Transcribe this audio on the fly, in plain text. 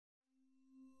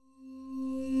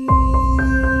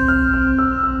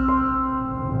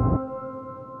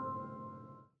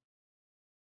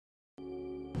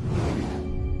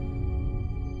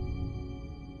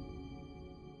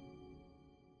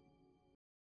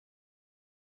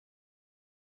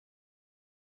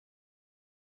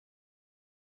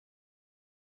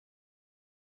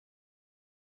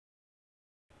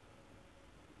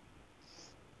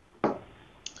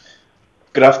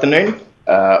Good afternoon.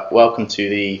 Welcome to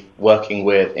the Working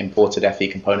with Imported FE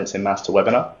Components in MASTA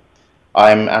webinar.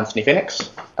 I'm Anthony Phoenix.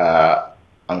 I'm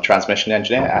a transmission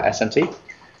engineer at SMT,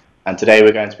 and today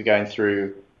we're going to be going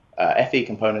through FE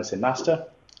components in MASTA,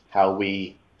 how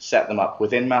we set them up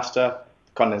within MASTA,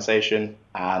 condensation,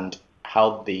 and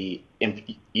how the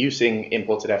using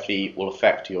imported FE will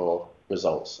affect your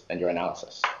results and your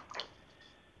analysis.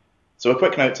 So a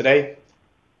quick note today.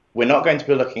 We're not going to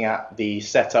be looking at the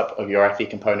setup of your FE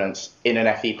components in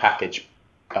an FE package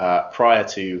prior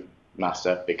to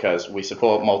MASTA, because we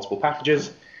support multiple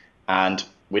packages and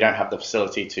we don't have the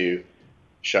facility to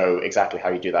show exactly how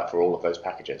you do that for all of those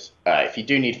packages. If you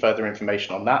do need further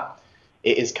information on that,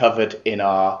 it is covered in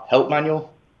our help manual,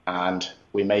 and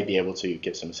we may be able to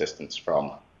give some assistance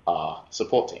from our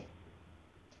support team.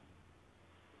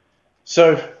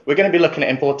 So we're going to be looking at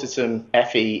importing some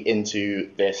FE into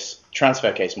this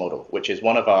transfer case model, which is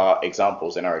one of our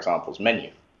examples in our examples menu.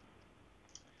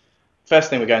 First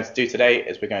thing we're going to do today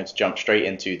is we're going to jump straight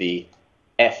into the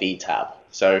FE tab.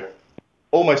 So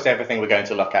almost everything we're going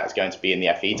to look at is going to be in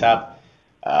the FE tab,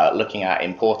 looking at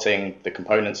importing the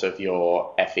components of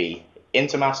your FE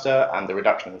into MASTA and the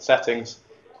reduction in settings.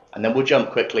 And then we'll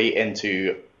jump quickly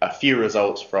into a few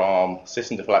results from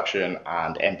system deflection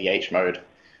and MVH mode,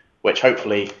 which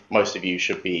hopefully most of you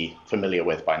should be familiar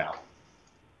with by now.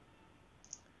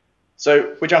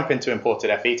 So we jump into imported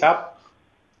FE tab.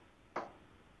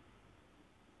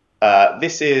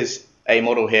 This is a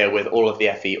model here with all of the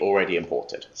FE already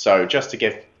imported. So just to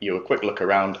give you a quick look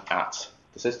around at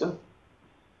the system.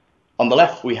 On the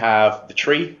left we have the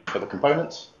tree for the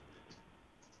components.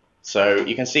 So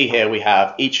you can see here we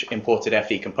have each imported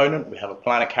FE component. We have a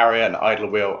planet carrier, an idler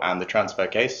wheel, and the transfer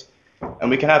case.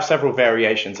 And we can have several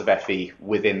variations of FE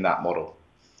within that model.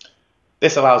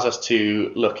 This allows us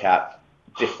to look at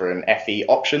different FE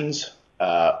options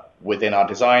within our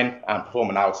design and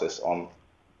perform analysis on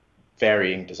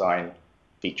varying design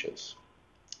features.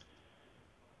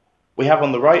 We have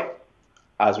on the right,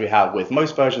 as we have with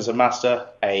most versions of MASTA,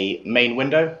 a main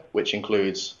window, which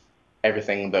includes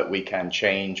everything that we can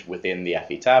change within the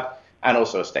FE tab, and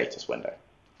also a status window.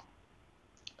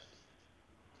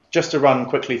 Just to run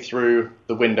quickly through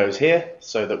the windows here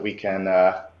so that we can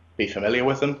be familiar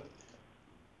with them.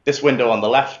 This window on the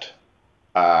left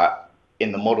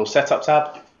in the model setup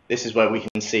tab, this is where we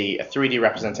can see a 3D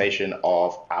representation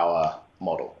of our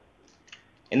model.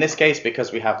 In this case,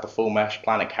 because we have the full mesh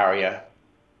planet carrier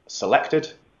selected,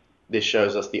 this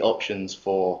shows us the options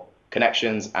for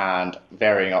connections and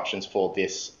varying options for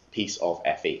this piece of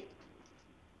FE.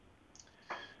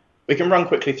 We can run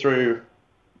quickly through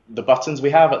the buttons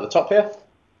we have at the top here.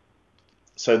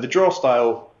 So the draw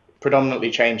style predominantly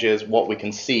changes what we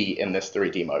can see in this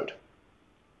 3D mode.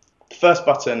 The first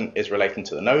button is relating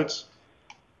to the nodes.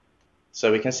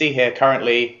 So we can see here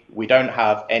currently we don't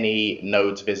have any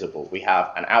nodes visible. We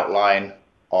have an outline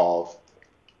of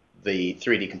the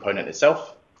 3D component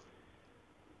itself.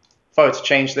 If I were to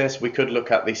change this, we could look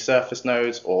at the surface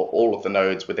nodes or all of the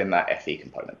nodes within that FE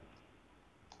component.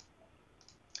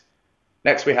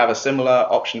 Next, we have a similar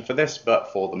option for this,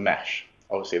 but for the mesh.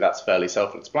 Obviously, that's fairly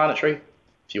self-explanatory.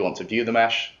 If you want to view the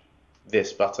mesh,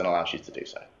 this button allows you to do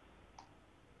so.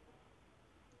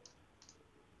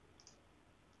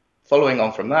 Following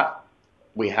on from that,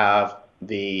 we have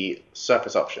the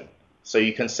surface option. So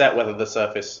you can set whether the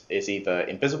surface is either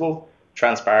invisible,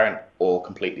 transparent, or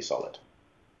completely solid.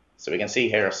 So we can see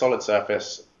here a solid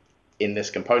surface in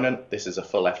this component. This is a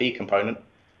full FE component.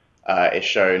 It's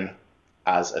shown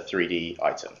as a 3D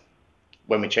item.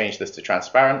 When we change this to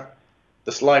transparent,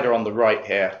 the slider on the right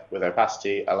here with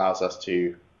opacity allows us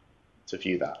to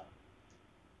view that.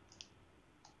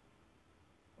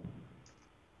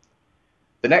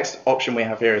 The next option we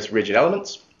have here is rigid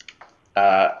elements.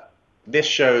 This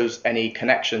shows any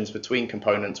connections between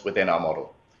components within our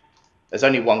model. There's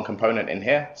only one component in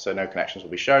here, so no connections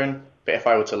will be shown. But if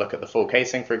I were to look at the full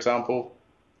casing, for example,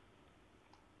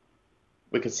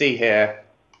 we could see here,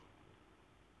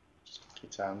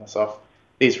 turn this off.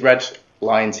 These red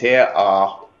lines here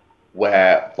are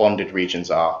where bonded regions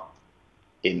are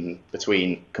in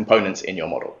between components in your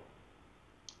model.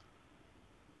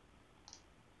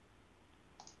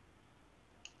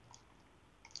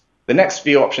 The next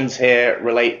few options here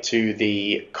relate to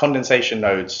the condensation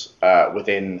nodes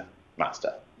within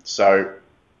MASTA. So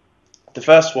the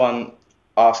first one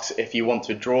asks if you want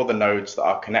to draw the nodes that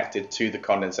are connected to the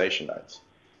condensation nodes.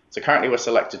 So currently we're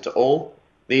selected to all.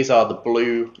 These are the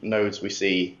blue nodes we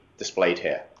see displayed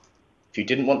here. If you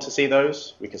didn't want to see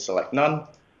those, we could select none,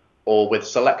 or with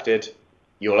selected,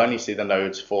 you'll only see the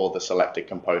nodes for the selected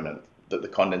component that the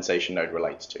condensation node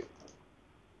relates to.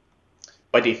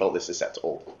 By default, this is set to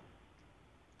all.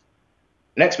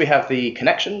 Next, we have the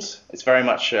connections. It's very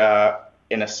much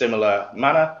in a similar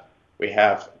manner. We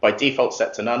have by default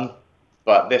set to none,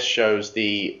 but this shows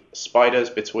the spiders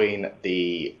between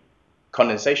the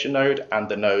condensation node and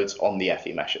the nodes on the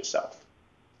FE mesh itself.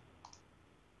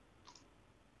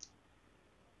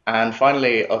 And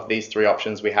finally, of these three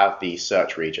options, we have the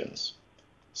search regions.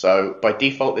 So by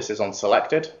default, this is on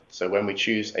selected. So when we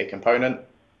choose a component,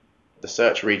 the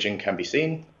search region can be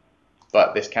seen,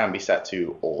 but this can be set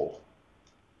to all.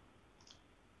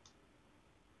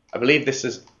 I believe this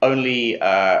is only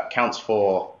counts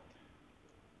for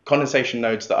condensation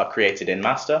nodes that are created in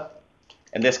MASTA.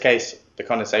 In this case, the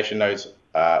condensation nodes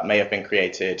may have been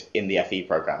created in the FE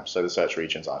program, so the search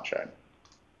regions aren't shown.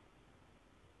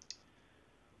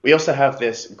 We also have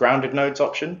this grounded nodes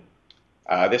option.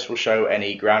 This will show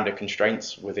any grounded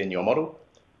constraints within your model.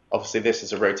 Obviously, this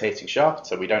is a rotating shaft,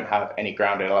 so we don't have any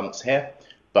grounded elements here.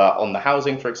 But on the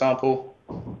housing, for example,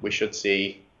 we should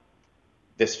see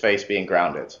this face being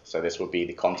grounded. So this would be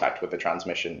the contact with the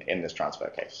transmission in this transfer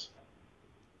case.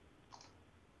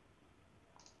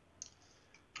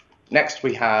 Next,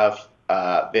 we have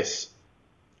this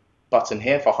button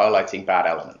here for highlighting bad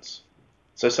elements.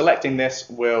 So selecting this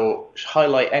will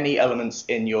highlight any elements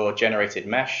in your generated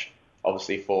mesh,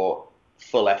 obviously for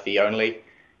full FE only,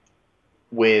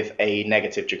 with a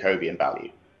negative Jacobian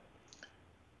value.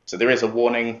 So there is a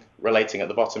warning relating at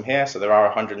the bottom here. So there are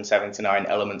 179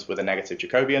 elements with a negative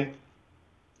Jacobian.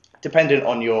 Depending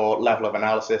on your level of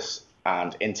analysis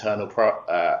and internal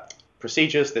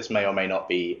procedures, this may or may not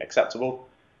be acceptable.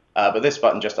 But this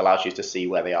button just allows you to see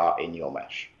where they are in your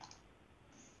mesh.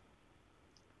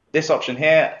 This option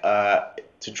here,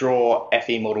 to draw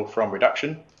FE model from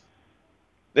reduction.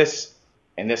 This,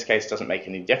 in this case, doesn't make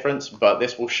any difference, but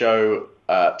this will show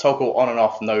toggle on and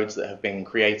off nodes that have been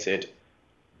created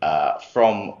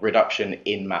from reduction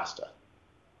in MASTA.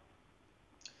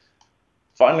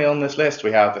 Finally, on this list,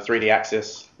 we have the 3D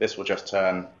axis. This will just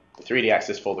turn the 3D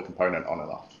axis for the component on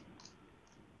and off.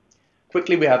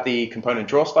 Quickly, we have the component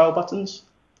draw style buttons.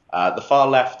 The far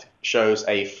left shows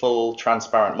a full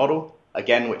transparent model,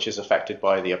 again, which is affected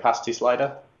by the opacity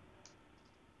slider.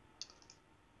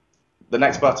 The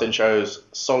next button shows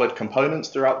solid components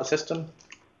throughout the system,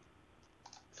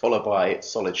 followed by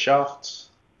solid shafts.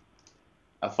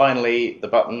 And finally, the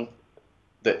button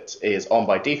that is on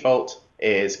by default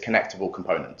is connectable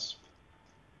components.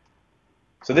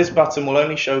 So this button will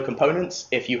only show components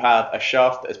if you have a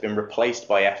shaft that has been replaced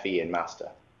by FE in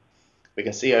MASTA. We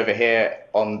can see over here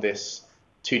on this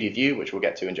 2D view, which we'll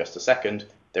get to in just a second,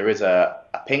 there is a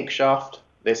pink shaft.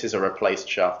 This is a replaced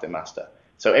shaft in MASTA.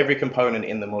 So every component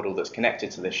in the model that's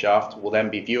connected to this shaft will then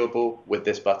be viewable with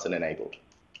this button enabled.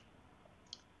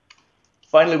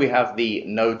 Finally, we have the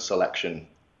node selection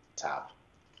tab.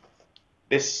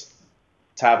 This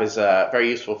tab is very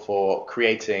useful for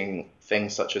creating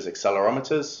things such as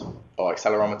accelerometers or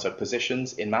accelerometer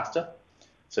positions in MASTA.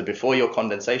 So before your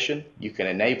condensation, you can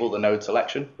enable the node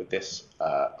selection with this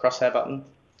crosshair button.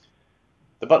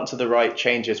 The button to the right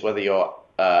changes whether you're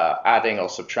adding or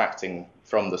subtracting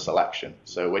from the selection.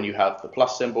 So when you have the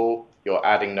plus symbol, you're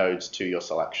adding nodes to your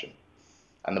selection.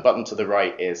 And the button to the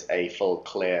right is a full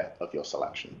clear of your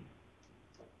selection.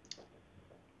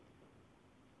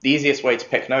 The easiest way to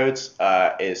pick nodes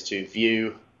is to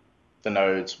view the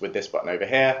nodes with this button over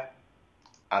here,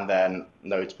 and then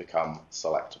nodes become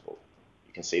selectable.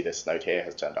 You can see this node here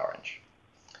has turned orange.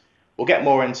 We'll get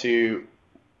more into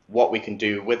what we can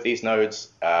do with these nodes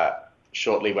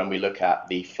shortly when we look at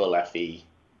the full FE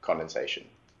condensation.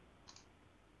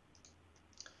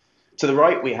 To the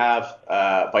right, we have,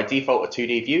 by default, a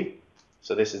 2D view.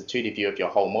 So this is a 2D view of your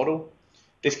whole model.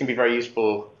 This can be very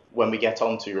useful when we get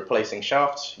on to replacing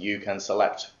shafts. You can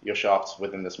select your shafts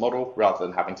within this model rather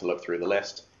than having to look through the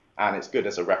list. And it's good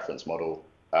as a reference model,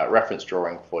 reference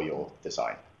drawing for your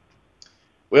design.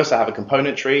 We also have a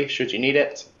component tree, should you need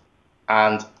it,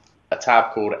 and a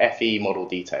tab called FE Model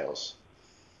Details.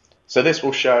 So this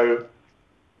will show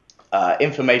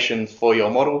information for your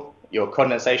model, your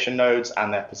condensation nodes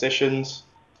and their positions,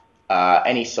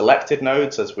 any selected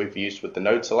nodes as we've used with the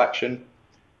node selection.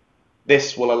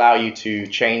 This will allow you to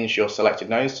change your selected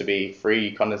nodes to be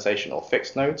free condensation or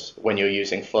fixed nodes when you're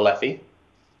using full FE.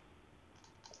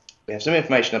 We have some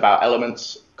information about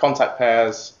elements, contact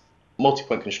pairs,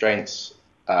 multi-point constraints,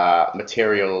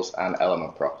 materials, and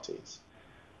element properties.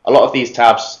 A lot of these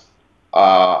tabs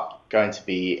are going to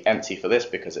be empty for this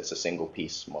because it's a single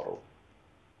piece model.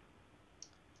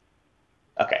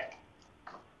 Okay.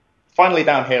 Finally,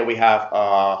 down here we have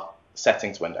our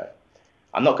settings window.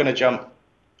 I'm not going to jump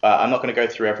I'm not going to go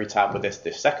through every tab with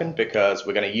this second because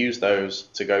we're going to use those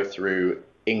to go through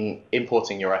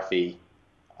importing your FE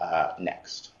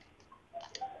next.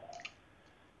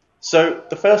 So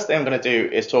the first thing I'm going to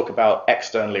do is talk about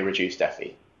externally reduced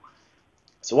FE.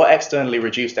 So what externally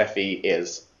reduced FE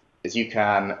is you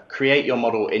can create your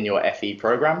model in your FE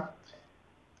program,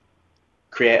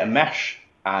 create a mesh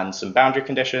and some boundary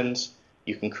conditions.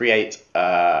 You can create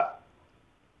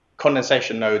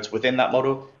condensation nodes within that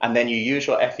model, and then you use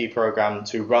your FE program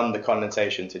to run the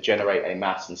condensation to generate a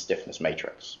mass and stiffness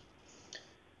matrix.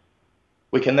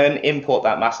 We can then import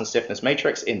that mass and stiffness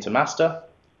matrix into MASTA,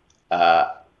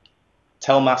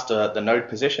 tell MASTA the node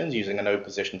positions using a node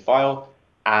position file,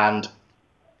 and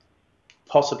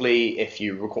possibly, if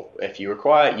you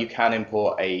require, you can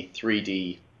import a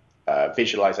 3D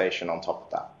visualization on top of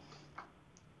that.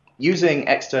 Using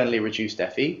externally reduced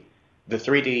FE, the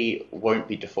 3D won't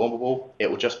be deformable. It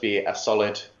will just be a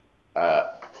solid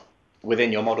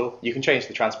within your model. You can change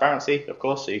the transparency, of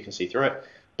course, so you can see through it,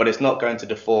 but it's not going to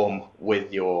deform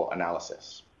with your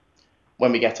analysis.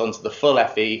 When we get onto the full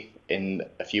FE in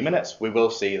a few minutes, we will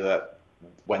see that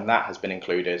when that has been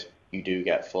included, you do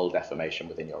get full deformation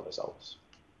within your results.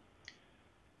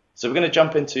 So we're going to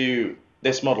jump into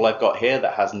this model I've got here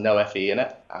that has no FE in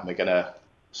it, and we're going to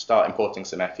start importing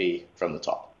some FE from the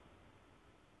top.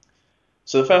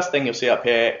 So the first thing you'll see up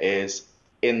here is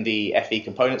in the FE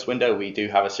components window, we do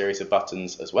have a series of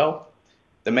buttons as well.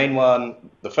 The main one,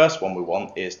 the first one we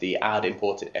want, is the add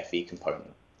imported FE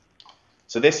component.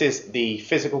 So this is the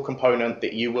physical component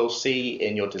that you will see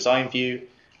in your design view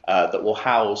that will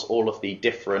house all of the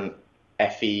different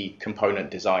FE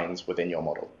component designs within your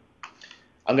model.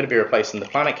 I'm going to be replacing the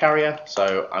planet carrier,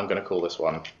 so I'm going to call this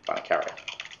one planet carrier.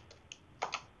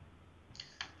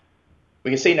 We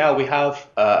can see now we have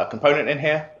a component in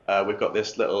here. We've got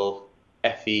this little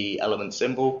FE element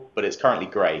symbol, but it's currently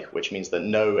grey, which means that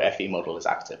no FE model is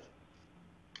active.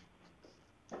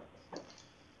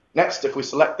 Next, if we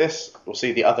select this, we'll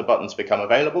see the other buttons become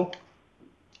available.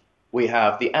 We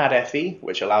have the add FE,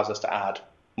 which allows us to add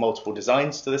multiple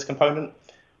designs to this component.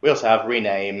 We also have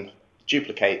rename,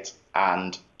 duplicate,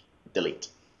 and delete.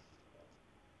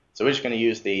 So we're just going to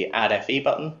use the add FE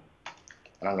button,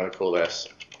 and I'm going to call this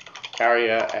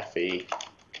carrier FE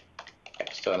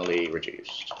externally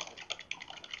reduced.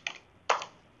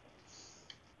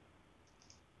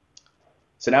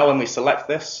 So now when we select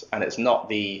this and it's not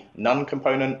the none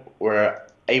component, we're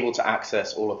able to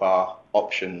access all of our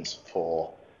options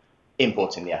for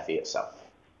importing the FE itself.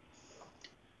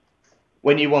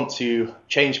 When you want to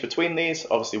change between these,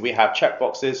 obviously we have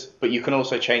checkboxes, but you can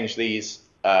also change these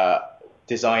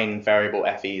design variable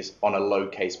FEs on a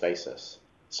load case basis.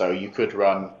 So you could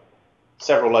run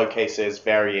several load cases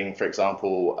varying, for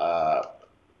example,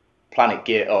 planet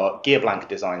gear or gear blank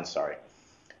designs, sorry,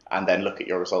 and then look at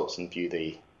your results and view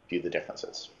the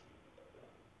differences.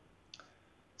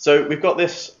 So we've got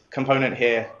this component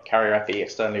here, carrier FE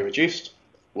externally reduced.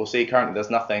 We'll see currently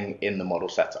there's nothing in the model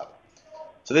setup.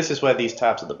 So this is where these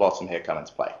tabs at the bottom here come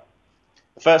into play.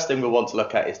 The first thing we want to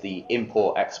look at is the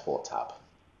import export tab.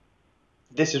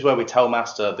 This is where we tell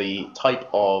MASTA the type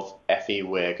of FE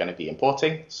we're going to be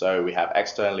importing. So we have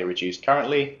externally reduced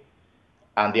currently,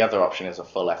 and the other option is a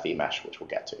full FE mesh, which we'll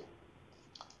get to.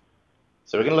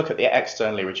 So we're going to look at the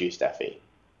externally reduced FE.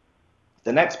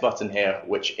 The next button here,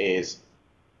 which is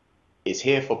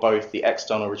here for both the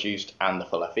external reduced and the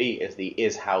full FE, is the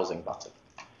is housing button.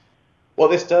 What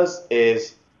this does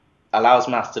is allows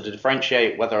MASTA to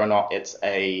differentiate whether or not it's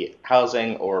a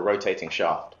housing or a rotating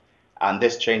shaft. And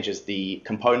this changes the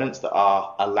components that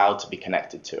are allowed to be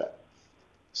connected to it.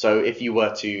 So if you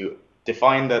were to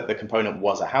define that the component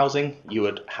was a housing, you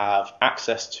would have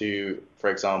access to,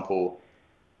 for example,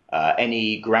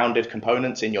 any grounded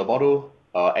components in your model,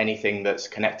 or anything that's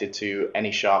connected to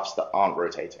any shafts that aren't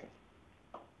rotating.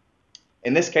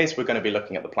 In this case, we're going to be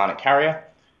looking at the planet carrier,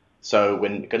 so we're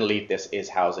going to leave this is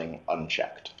housing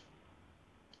unchecked.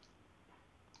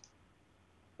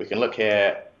 We can look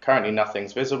here, currently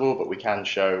nothing's visible, but we can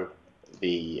show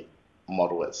the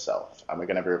model itself, and we're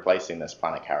going to be replacing this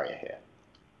planet carrier here.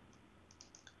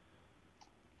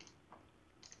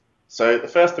 So the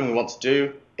first thing we want to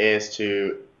do is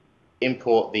to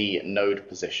import the node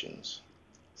positions.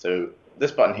 So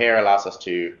this button here allows us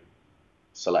to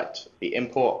select the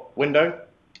import window.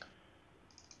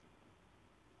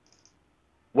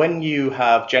 When you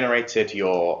have generated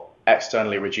your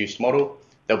externally reduced model,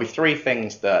 there'll be three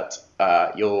things that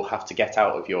you'll have to get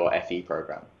out of your FE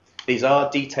program. These are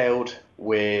detailed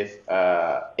with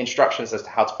instructions as to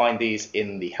how to find these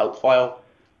in the help file.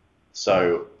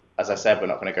 So as I said, we're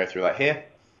not going to go through that here.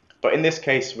 But in this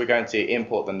case, we're going to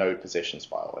import the node positions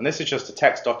file. And this is just a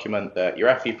text document that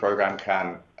your FE program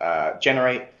can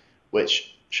generate,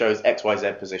 which shows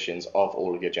XYZ positions of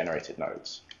all of your generated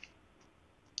nodes.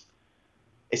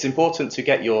 It's important to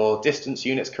get your distance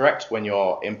units correct when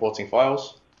you're importing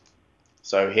files.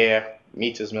 So here,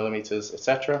 meters, millimeters,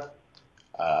 etc.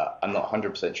 I'm not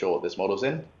 100% sure what this model's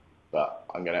in, but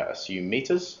I'm going to assume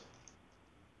meters.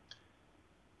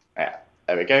 Yeah,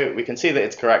 there we go. We can see that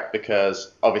it's correct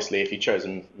because obviously if you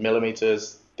chosen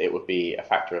millimeters, it would be a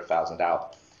factor of 1,000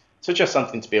 out. So just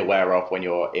something to be aware of when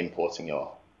you're importing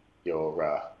your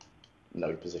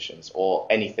node positions or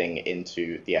anything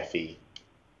into the FE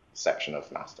section of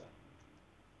MASTA.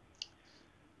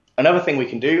 Another thing we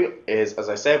can do is, as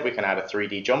I said, we can add a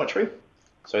 3D geometry.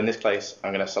 So in this case,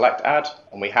 I'm going to select add,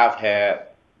 and we have here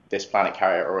this planet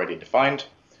carrier already defined.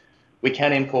 We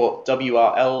can import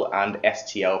WRL and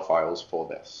STL files for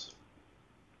this.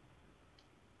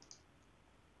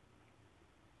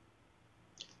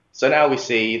 So now we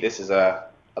see this is a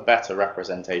better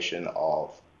representation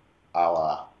of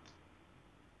our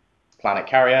planet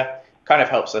carrier. Kind of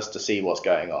helps us to see what's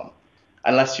going on.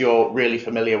 Unless you're really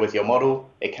familiar with your model,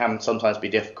 it can sometimes be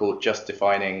difficult just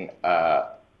defining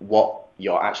what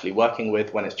you're actually working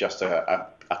with when it's just a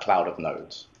cloud of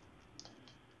nodes.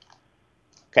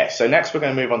 Okay, so next we're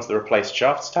going to move on to the Replace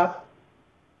Shafts tab.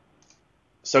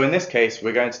 So in this case,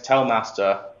 we're going to tell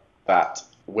MASTA that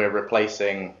we're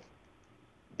replacing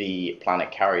the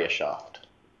planet carrier shaft,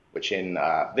 which in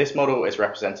this model is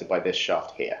represented by this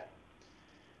shaft here.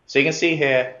 So you can see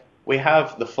here, we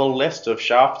have the full list of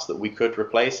shafts that we could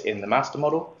replace in the MASTA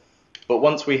model, but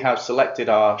once we have selected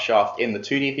our shaft in the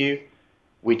 2D view,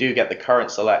 we do get the current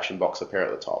selection box up here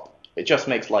at the top. It just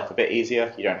makes life a bit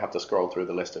easier. You don't have to scroll through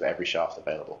the list of every shaft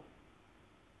available.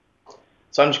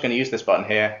 So I'm just going to use this button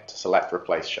here to select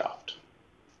Replace Shaft.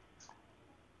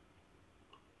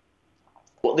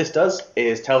 What this does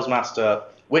is tells MASTA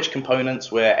which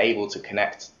components we're able to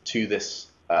connect to this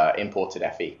imported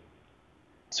FE.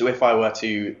 So if I were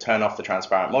to turn off the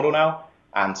transparent model now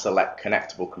and select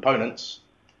connectable components,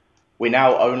 we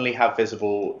now only have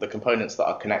visible the components that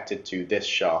are connected to this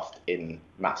shaft in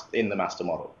the MASTA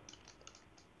model.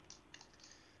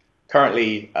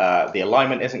 Currently, the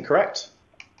alignment isn't correct,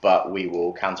 but we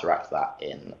will counteract that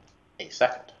in a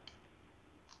second.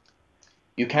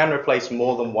 You can replace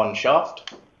more than one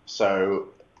shaft. So,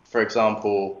 for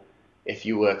example, if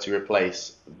you were to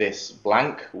replace this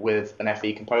blank with an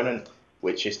FE component,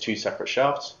 which is two separate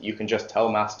shafts, you can just tell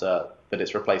MASTA that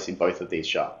it's replacing both of these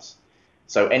shafts.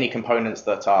 So any components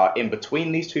that are in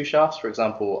between these two shafts, for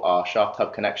example, our shaft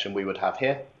hub connection we would have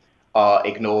here, are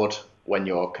ignored when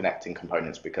you're connecting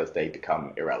components because they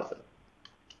become irrelevant.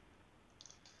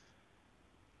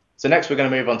 So next we're going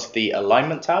to move on to the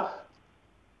alignment tab.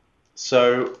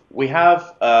 So we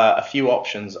have a few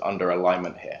options under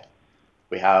alignment here.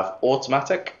 We have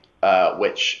automatic,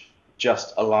 which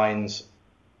just aligns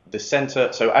the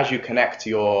center. So as you connect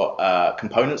your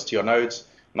components to your nodes,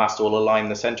 MASTA will align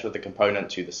the center of the component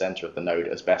to the center of the node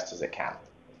as best as it can.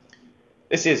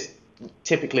 This is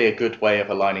typically a good way of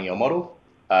aligning your model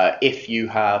if you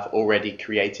have already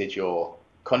created your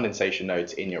condensation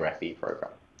nodes in your FE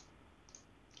program.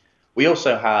 We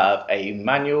also have a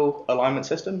manual alignment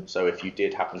system. So if you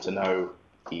did happen to know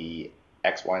the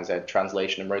X, Y, and Z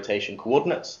translation and rotation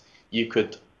coordinates, you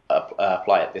could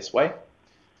apply it this way.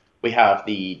 We have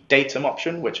the datum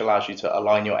option, which allows you to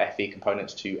align your FE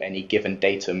components to any given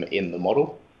datum in the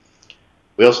model.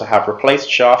 We also have replace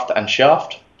shaft and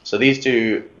shaft. So these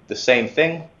do the same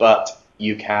thing, but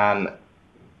you can,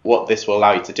 what this will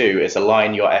allow you to do is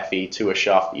align your FE to a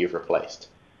shaft that you've replaced.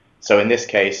 So in this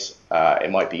case,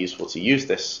 it might be useful to use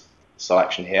this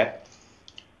selection here.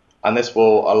 And this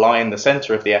will align the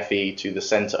center of the FE to the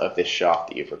center of this shaft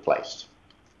that you've replaced.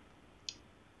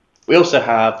 We also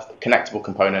have connectable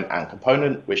component and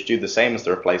component, which do the same as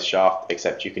the replace shaft,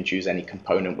 except you can choose any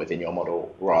component within your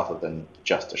model rather than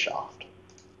just a shaft.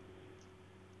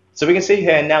 So we can see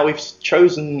here now we've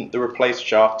chosen the replace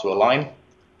shaft to align.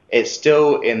 It's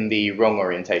still in the wrong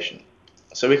orientation.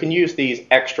 So we can use these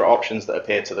extra options that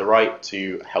appear to the right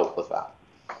to help with that.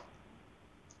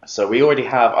 So we already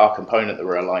have our component that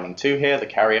we're aligning to here, the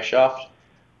carrier shaft,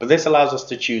 but this allows us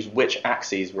to choose which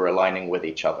axes we're aligning with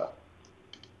each other.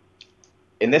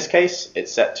 In this case,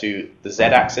 it's set to the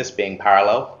z-axis being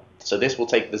parallel, so this will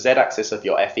take the z-axis of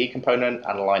your FE component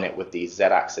and align it with the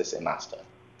z-axis in MASTA.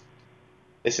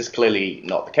 This is clearly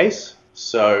not the case,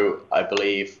 so I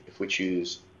believe if we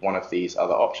choose one of these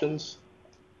other options,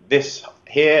 this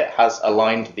here has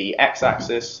aligned the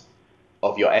x-axis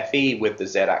of your FE with the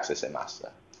z-axis in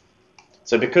MASTA.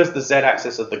 So because the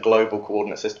z-axis of the global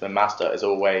coordinate system in MASTA is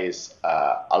always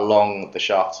along the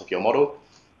shafts of your model,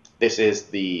 this is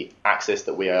the axis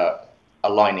that we are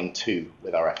aligning to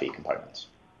with our FE components.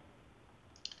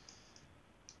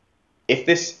 If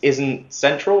this isn't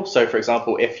central, so for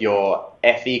example, if your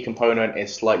FE component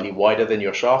is slightly wider than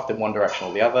your shaft in one direction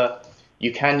or the other,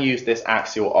 you can use this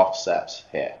axial offset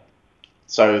here.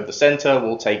 So the center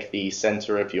will take the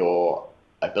center of your,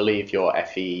 I believe, your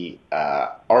FE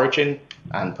origin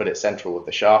and put it central with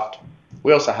the shaft.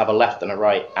 We also have a left and a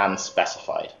right and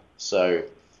specified. So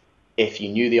if you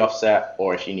knew the offset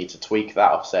or if you need to tweak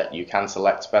that offset, you can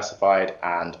select specified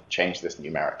and change this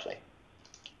numerically.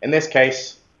 In this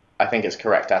case, I think it's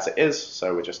correct as it is,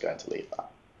 so we're just going to leave that.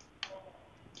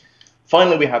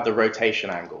 Finally, we have the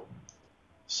rotation angle.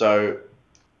 So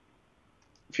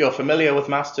if you're familiar with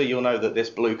MASTA, you'll know that this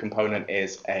blue component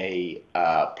is a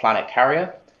planet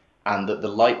carrier, and that the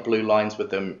light blue lines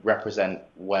with them represent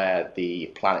where the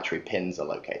planetary pins are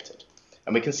located.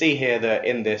 And we can see here that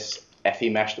in this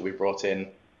FE mesh that we brought in,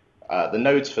 the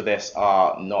nodes for this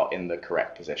are not in the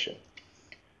correct position.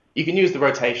 You can use the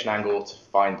rotation angle to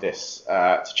find this,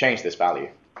 to change this value.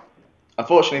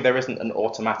 Unfortunately, there isn't an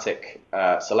automatic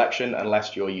selection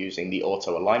unless you're using the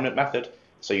auto alignment method.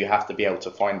 So you have to be able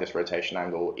to find this rotation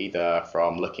angle either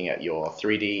from looking at your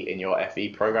 3D in your FE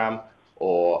program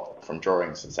or from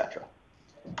drawings, etc.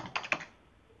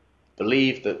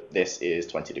 Believe that this is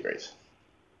 20 degrees.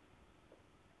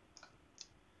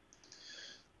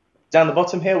 Down the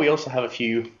bottom here, we also have a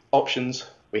few options.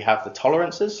 We have the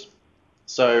tolerances.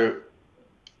 So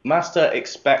MASTA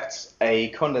expects a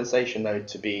condensation node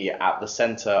to be at the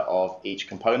center of each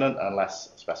component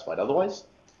unless specified otherwise.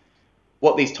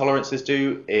 What these tolerances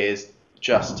do is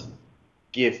just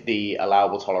give the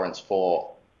allowable tolerance for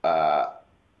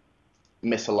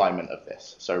misalignment of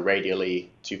this. So radially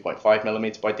 2.5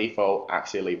 millimeters by default,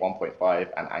 axially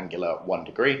 1.5, and angular 1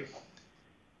 degree.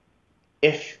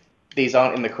 If these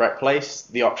aren't in the correct place,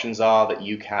 the options are that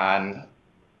you can,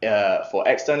 for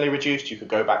externally reduced, you could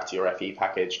go back to your FE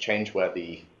package, change where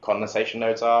the condensation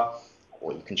nodes are,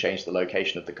 or you can change the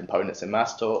location of the components in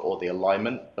MASTA or the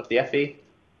alignment of the FE.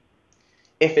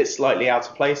 If it's slightly out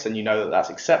of place and you know that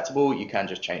that's acceptable, you can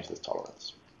just change this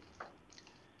tolerance.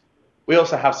 We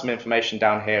also have some information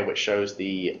down here which shows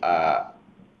the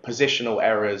positional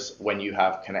errors when you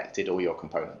have connected all your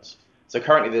components. So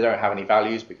currently they don't have any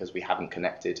values because we haven't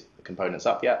connected the components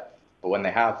up yet, but when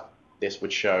they have, this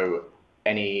would show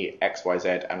any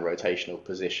XYZ and rotational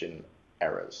position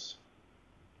errors.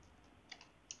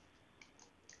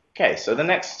 Okay, so the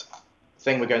next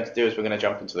thing we're going to do is we're going to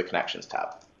jump into the Connections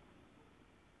tab.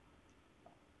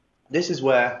 This is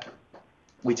where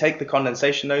we take the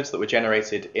condensation nodes that were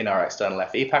generated in our external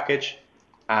FE package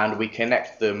and we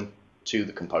connect them to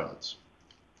the components.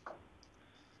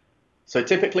 So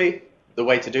typically, the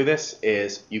way to do this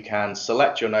is you can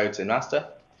select your nodes in MASTA,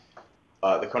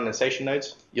 the condensation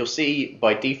nodes. You'll see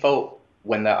by default,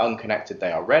 when they're unconnected,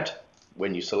 they are red.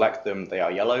 When you select them, they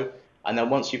are yellow. And then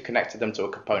once you've connected them to a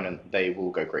component, they will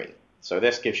go green. So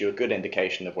this gives you a good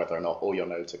indication of whether or not all your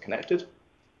nodes are connected.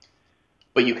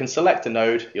 But you can select a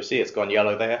node, you'll see it's gone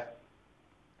yellow there,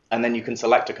 and then you can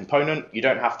select a component. You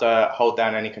don't have to hold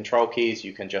down any control keys,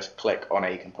 you can just click on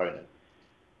a component.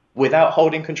 Without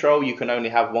holding control, you can only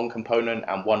have one component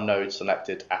and one node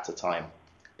selected at a time.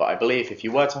 But I believe if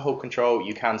you were to hold control,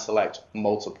 you can select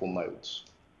multiple nodes.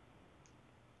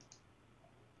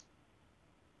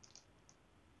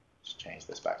 Let's change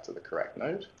this back to the correct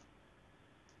node.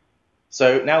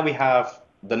 So now we have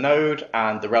the node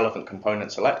and the relevant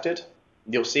component selected.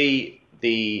 You'll see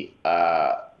the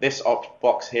this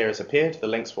box here has appeared, the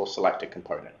links for selected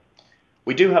component.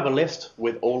 We do have a list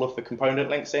with all of the component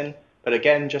links in, but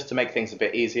again, just to make things a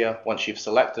bit easier, once you've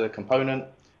selected a component,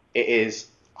 it is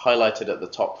highlighted at the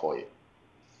top for you.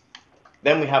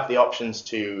 Then we have the options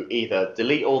to either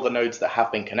delete all the nodes that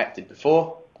have been connected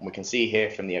before, and we can see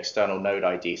here from the external node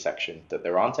ID section that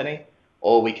there aren't any,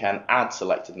 or we can add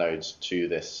selected nodes to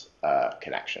this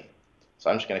connection. So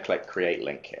I'm just going to click Create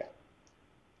Link here.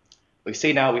 We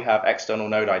see now we have external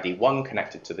node ID 1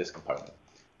 connected to this component.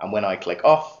 And when I click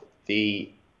off, the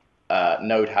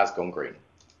node has gone green.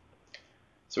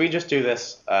 So we just do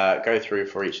this, go through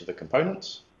for each of the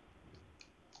components.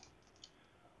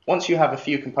 Once you have a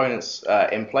few components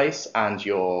in place and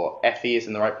your FE is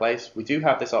in the right place, we do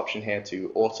have this option here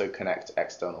to auto connect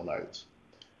external nodes.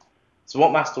 So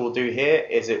what MASTA will do here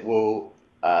is it will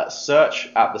search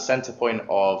at the center point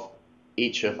of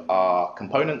each of our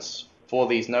components for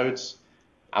these nodes,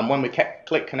 and when we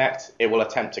click connect, it will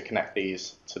attempt to connect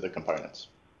these to the components.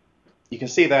 You can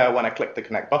see there when I click the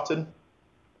connect button,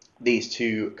 these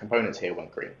two components here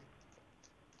went green,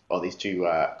 or these two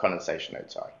condensation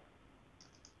nodes, sorry.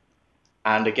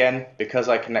 And again, because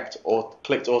I clicked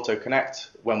Auto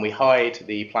Connect, when we hide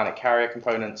the planet carrier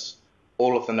components,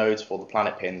 all of the nodes for the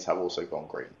planet pins have also gone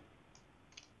green.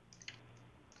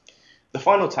 The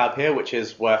final tab here, which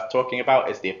is worth talking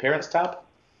about, is the Appearance tab.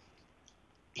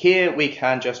 Here we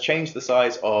can just change the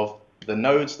size of the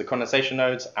nodes, the condensation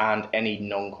nodes, and any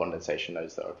non-condensation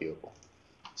nodes that are viewable.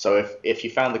 So if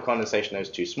you found the condensation nodes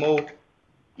too small,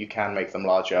 you can make them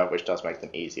larger, which does make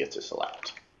them easier to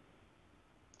select.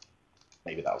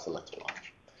 Maybe that was a little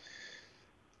large.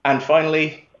 And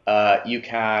finally, you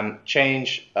can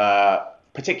change,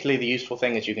 particularly the useful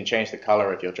thing is you can change the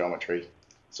color of your geometry.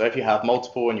 So if you have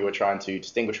multiple and you are trying to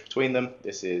distinguish between them,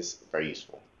 this is very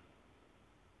useful.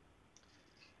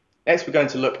 Next, we're going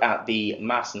to look at the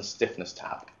Mass and Stiffness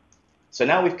tab. So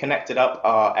now we've connected up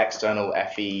our external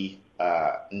FE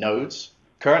nodes.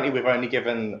 Currently, we've only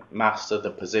given MASTA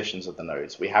the positions of the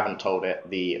nodes. We haven't told it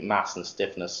the mass and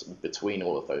stiffness between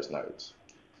all of those nodes.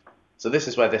 So this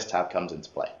is where this tab comes into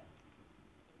play.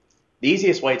 The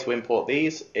easiest way to import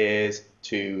these is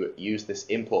to use this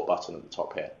import button at the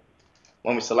top here.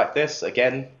 When we select this,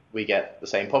 again, we get the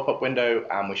same pop-up window,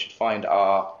 and we should find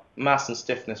our mass and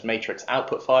stiffness matrix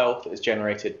output file that is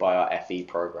generated by our FE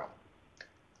program.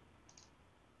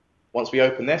 Once we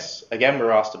open this, again,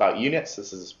 we're asked about units.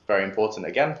 This is very important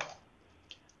again.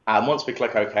 And once we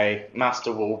click OK,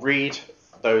 MASTA will read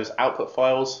those output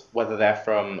files, whether they're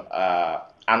from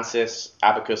ANSYS,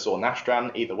 Abacus, or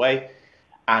Nastran, either way,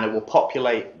 and it will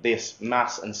populate this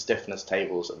mass and stiffness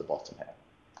tables at the bottom here.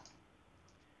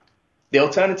 The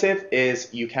alternative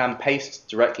is you can paste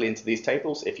directly into these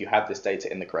tables if you have this data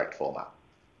in the correct format.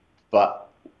 But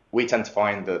we tend to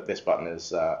find that this button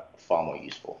is far more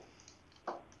useful.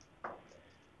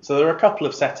 So there are a couple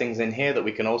of settings in here that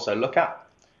we can also look at.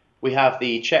 We have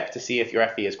the check to see if your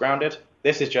FE is grounded.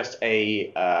 This is just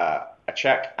a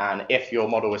check, and if your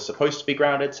model is supposed to be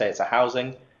grounded, say it's a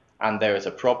housing, and there is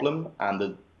a problem, and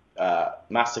the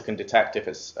MASTA can detect if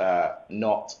it's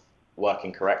not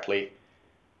working correctly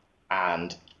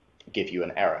and give you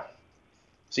an error.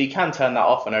 So you can turn that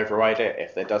off and override it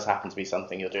if there does happen to be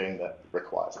something you're doing that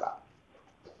requires that.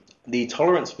 The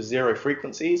tolerance for zero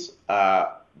frequencies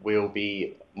will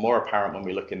be more apparent when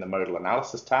we look in the modal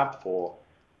analysis tab for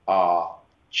our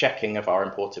checking of our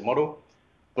imported model.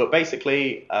 But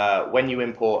basically, when you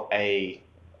import a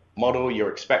model,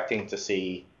 you're expecting to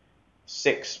see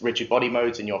 6 rigid body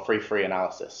modes in your free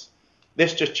analysis.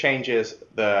 This just changes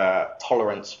the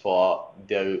tolerance for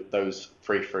those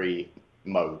free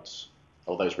modes,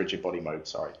 or those rigid body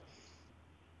modes, sorry.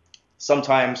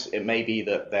 Sometimes it may be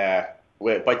that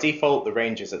by default, the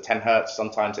range is at 10 Hertz.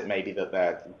 Sometimes it may be that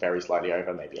they're very slightly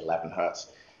over, maybe 11 Hertz.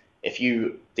 If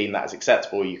you deem that as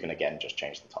acceptable, you can again just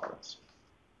change the tolerance.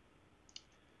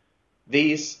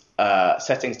 These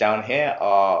settings down here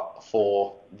are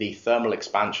for the thermal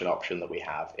expansion option that we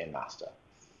have in MASTA.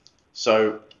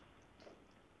 So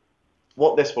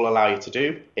what this will allow you to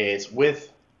do is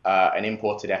with an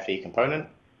imported FE component,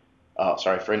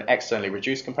 for an externally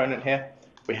reduced component here,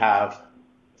 we have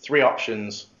 3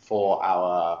 options for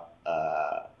our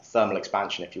thermal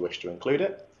expansion if you wish to include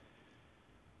it.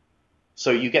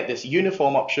 So you get this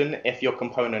uniform option if your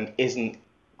component isn't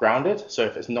grounded, so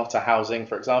if it's not a housing,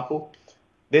 for example.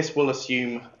 This will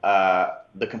assume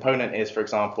the component is, for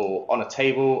example, on a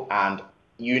table and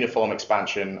uniform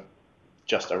expansion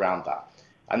just around that.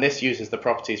 And this uses the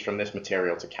properties from this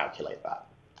material to calculate that.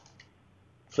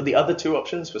 For the other 2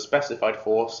 options, for specified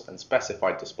force and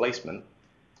specified displacement,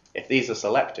 if these are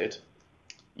selected,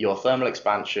 your thermal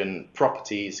expansion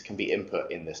properties can be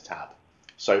input in this tab.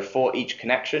 So for each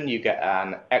connection, you get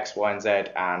an X, Y, and Z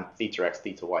and theta X,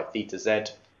 theta Y, theta Z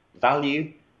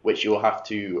value, which you'll have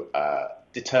to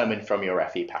determine from your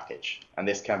FE package. And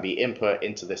this can be input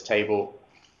into this table.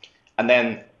 And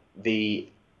then the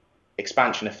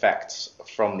expansion effects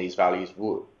from these values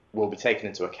will be taken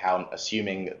into account,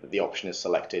 assuming that the option is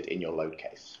selected in your load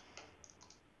case.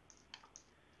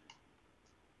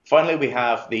 Finally, we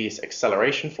have these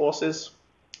acceleration forces.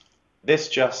 This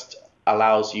just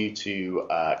allows you to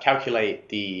calculate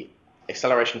the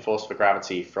acceleration force for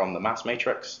gravity from the mass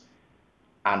matrix.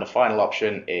 And the final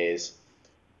option is,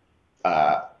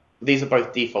 these are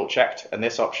both default checked, and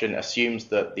this option assumes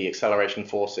that the acceleration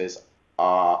forces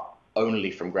are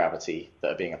only from gravity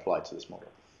that are being applied to this model.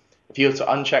 If you were to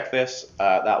uncheck this,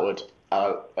 that would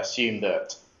assume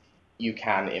that you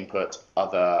can input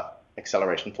other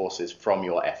acceleration forces from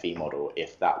your FE model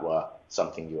if that were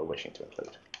something you were wishing to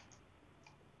include.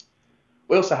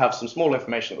 We also have some small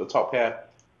information at the top here.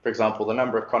 For example, the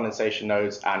number of condensation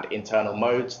nodes and internal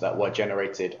modes that were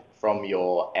generated from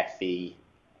your FE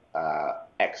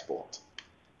export.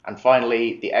 And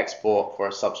finally, the export for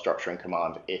a substructuring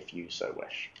command if you so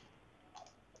wish.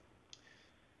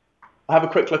 I'll have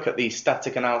a quick look at the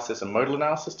static analysis and modal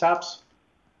analysis tabs.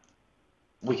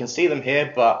 We can see them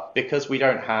here, but because we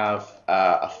don't have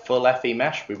a full FE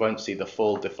mesh, we won't see the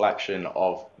full deflection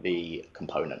of the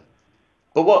component.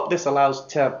 But what this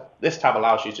tab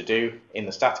allows you to do in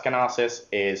the static analysis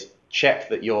is check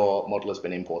that your model has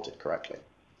been imported correctly.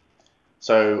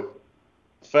 So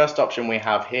first option we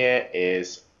have here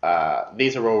is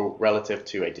these are all relative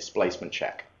to a displacement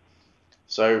check.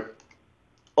 So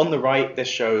on the right, this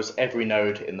shows every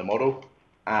node in the model,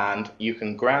 and you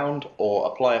can ground or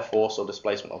apply a force or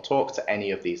displacement or torque to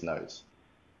any of these nodes.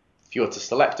 If you were to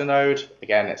select a node,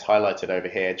 again, it's highlighted over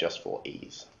here just for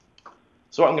ease.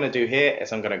 So what I'm going to do here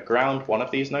is I'm going to ground one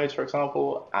of these nodes, for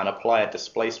example, and apply a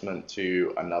displacement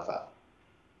to another.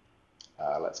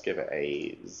 Let's give it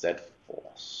a Z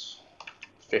force,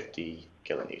 50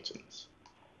 kilonewtons.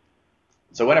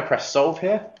 So when I press solve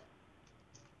here,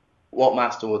 what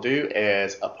MASTA will do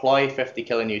is apply 50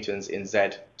 kilonewtons in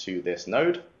Z to this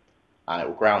node, and it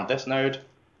will ground this node.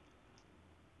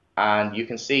 And you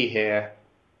can see here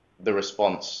the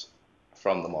response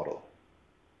from the model.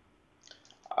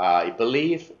 I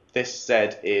believe this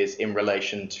Z is in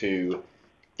relation to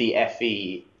the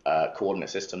FE coordinate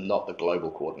system, not the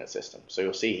global coordinate system. So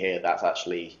you'll see here that's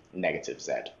actually negative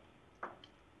Z.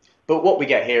 But what we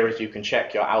get here is you can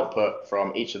check your output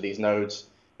from each of these nodes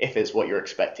if it's what you're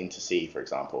expecting to see, for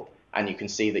example, and you can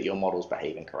see that your model's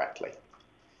behaving correctly.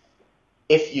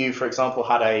 If you, for example,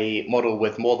 had a model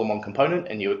with more than one component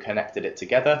and you had connected it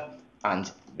together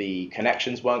and the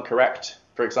connections weren't correct,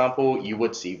 for example, you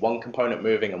would see one component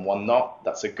moving and one not.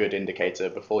 That's a good indicator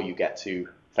before you get to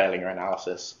failing your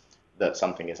analysis that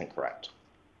something isn't correct.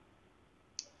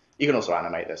 You can also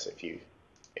animate this if you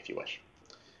wish.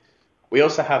 We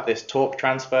also have this torque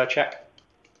transfer check.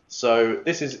 So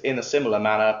this is in a similar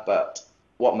manner, but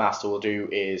what MASTA will do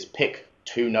is pick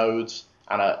two nodes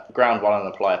and ground one and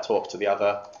apply a torque to the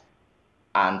other,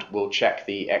 and we'll check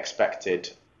the expected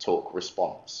torque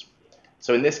response.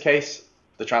 So in this case,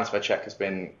 the transfer check has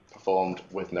been performed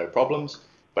with no problems,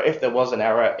 but if there was an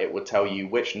error, it would tell you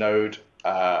which node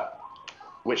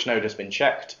has been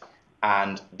checked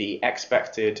and the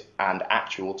expected and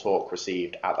actual torque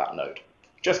received at that node.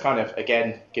 Just kind of,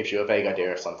 again, gives you a vague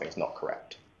idea if something's not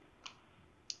correct.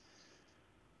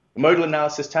 The modal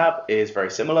analysis tab is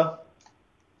very similar.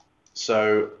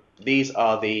 So these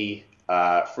are the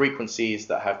frequencies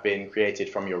that have been created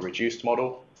from your reduced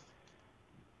model.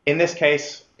 In this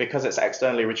case, because it's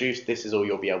externally reduced, this is all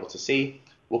you'll be able to see.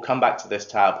 We'll come back to this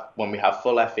tab when we have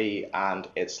full FE and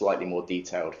it's slightly more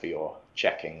detailed for your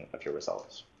checking of your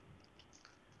results.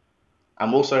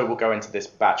 And also we'll go into this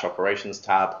batch operations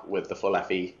tab with the full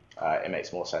FE. It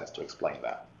makes more sense to explain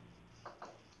that.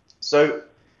 So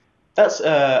that's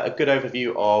a good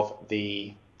overview of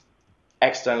the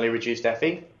externally reduced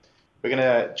FE. We're going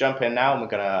to jump in now and we're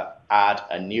going to add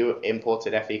a new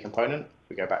imported FE component.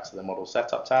 We go back to the model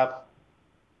setup tab.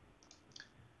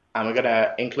 And we're going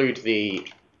to include the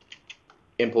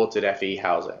imported FE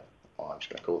housing. I'm just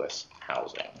going to call this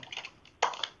housing.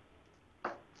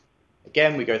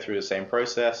 Again, we go through the same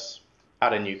process,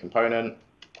 add a new component,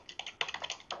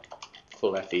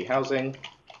 full FE housing.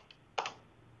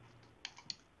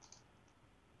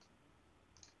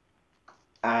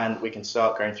 And we can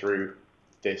start going through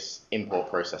this import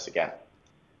process again.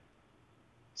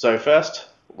 So first,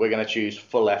 we're going to choose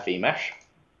full FE mesh,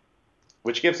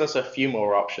 which gives us a few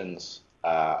more options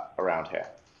around here.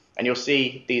 And you'll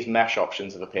see these mesh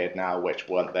options have appeared now, which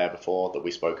weren't there before, that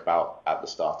we spoke about at the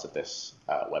start of this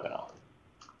webinar.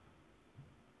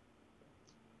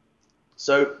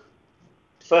 So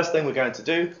the first thing we're going to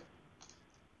do,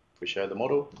 if we show the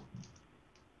model,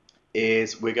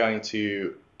 is we're going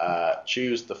to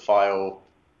choose the file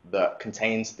that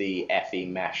contains the FE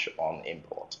mesh on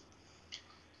import.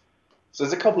 So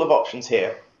there's a couple of options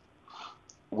here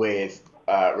with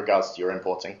regards to your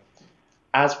importing.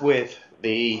 As with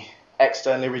the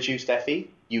externally reduced FE,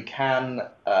 you can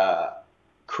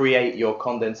create your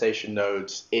condensation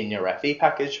nodes in your FE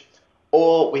package,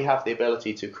 or we have the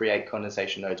ability to create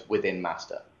condensation nodes within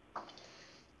MASTA.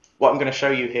 What I'm going to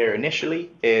show you here initially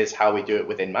is how we do it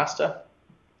within MASTA,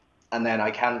 and then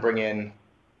I can bring in,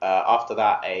 after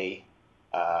that, a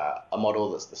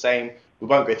model that's the same. We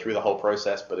won't go through the whole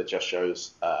process, but it just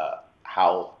shows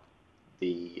how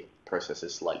the process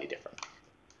is slightly different.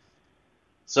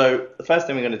 So the first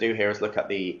thing we're going to do here is look at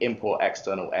the Import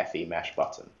External FE Mesh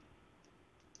button.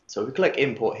 So we click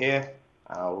Import here,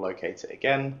 I'll locate it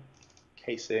again,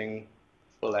 casing,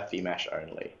 full FE mesh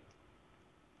only.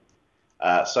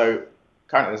 So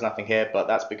currently there's nothing here, but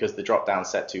that's because the drop-down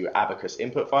set to Abacus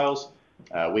input files.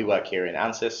 We work here in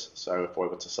ANSYS, so if we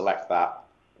were to select that,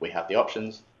 we have the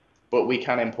options. But we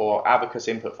can import Abacus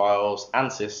input files,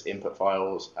 ANSYS input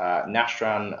files,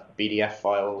 Nastran BDF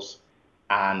files,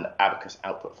 and Abacus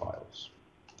output files.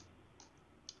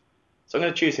 So I'm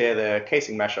going to choose here the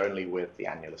casing mesh only with the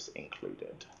annulus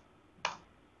included.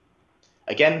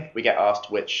 Again, we get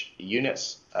asked which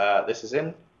units this is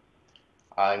in.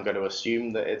 I'm going to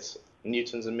assume that it's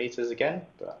newtons and meters again,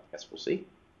 but I guess we'll see.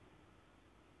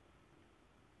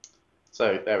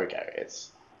 So there we go,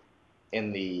 it's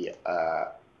in the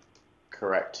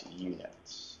correct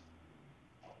units.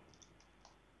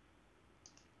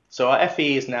 So our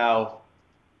FE is now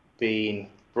being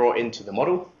brought into the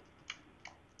model,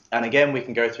 and again we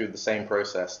can go through the same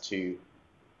process to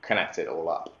connect it all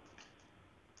up.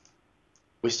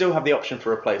 We still have the option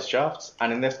for replace shafts,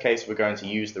 and in this case we're going to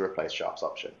use the replace shafts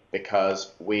option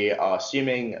because we are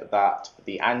assuming that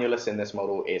the annulus in this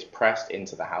model is pressed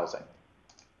into the housing.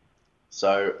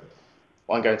 So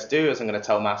what I'm going to do is I'm going to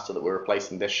tell MASTA that we're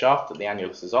replacing this shaft that the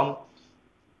annulus is on,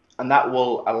 and that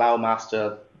will allow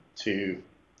MASTA to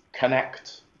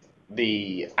connect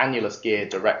the annulus gear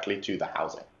directly to the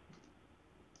housing.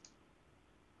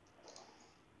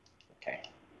 Okay.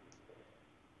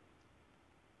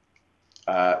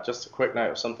 Just a quick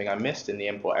note of something I missed in the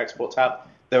Import-Export tab.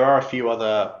 There are a few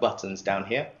other buttons down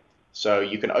here. So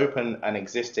you can open an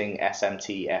existing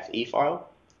SMT-FE file.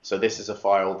 So this is a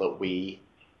file that we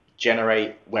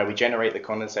generate, where we generate the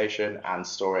condensation and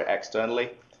store it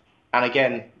externally. And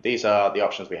again, these are the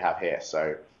options we have here.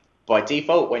 So by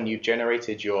default, when you've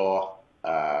generated your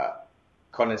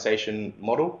condensation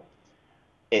model,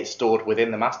 it's stored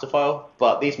within the master file,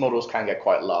 but these models can get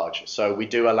quite large. So we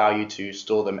do allow you to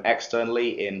store them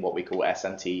externally in what we call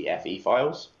SMT-FE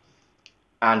files.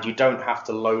 And you don't have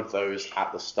to load those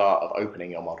at the start of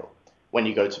opening your model. When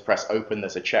you go to press open,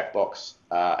 there's a checkbox,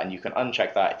 and you can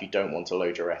uncheck that if you don't want to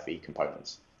load your FE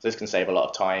components. So this can save a lot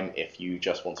of time if you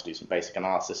just want to do some basic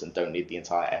analysis and don't need the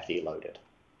entire FE loaded.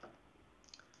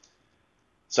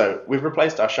 So we've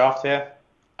replaced our shaft here.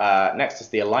 Next is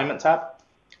the alignment tab.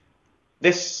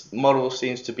 This model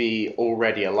seems to be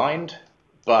already aligned,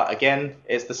 but again,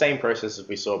 it's the same process as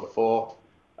we saw before,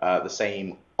 the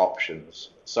same options.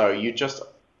 So you just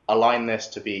align this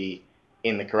to be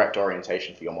in the correct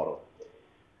orientation for your model.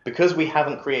 Because we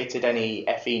haven't created any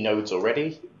FE nodes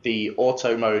already, the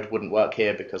auto mode wouldn't work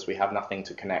here because we have nothing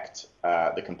to connect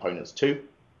the components to.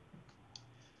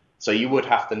 So you would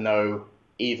have to know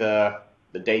either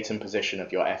the date and position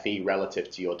of your FE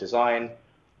relative to your design,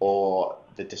 or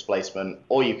the displacement,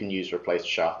 or you can use replace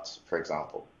shafts, for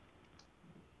example.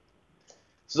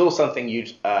 This is all something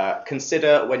you'd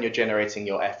consider when you're generating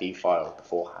your FE file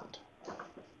beforehand.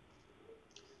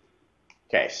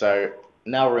 Okay, so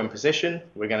now we're in position.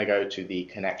 We're going to go to the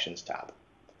Connections tab.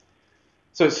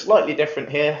 So it's slightly different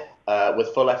here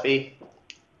with full FE.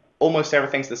 Almost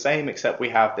everything's the same, except we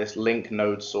have this link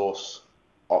node source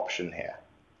option here.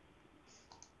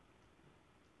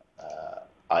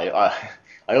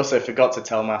 I also forgot to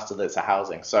tell MASTA that it's a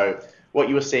housing. So what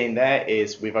you were seeing there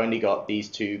is we've only got these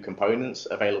two components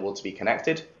available to be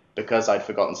connected because I'd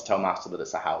forgotten to tell MASTA that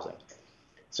it's a housing.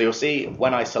 So you'll see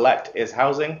when I select is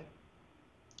housing,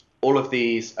 all of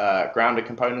these grounded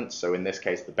components, so in this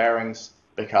case the bearings,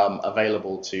 become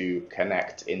available to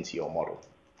connect into your model.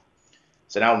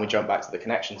 So now when we jump back to the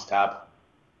Connections tab,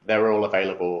 they're all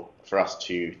available for us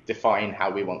to define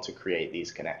how we want to create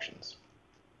these connections.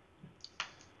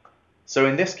 So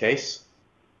in this case,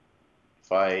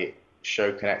 if I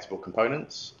show connectable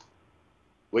components,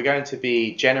 we're going to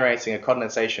be generating a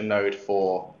condensation node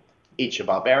for each of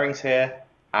our bearings here,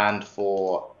 and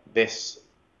for this,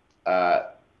 for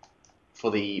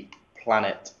the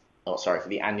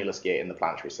annulus gear in the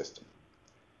planetary system.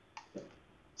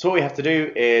 So what we have to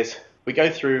do is we go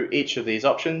through each of these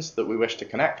options that we wish to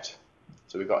connect.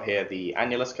 So we've got here the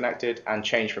annulus connected, and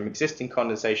change from existing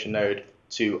condensation node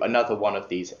to another one of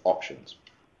these options.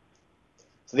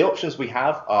 So the options we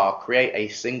have are create a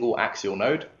single axial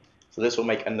node. So this will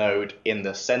make a node in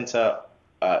the center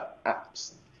of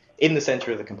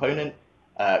the component,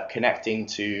 connecting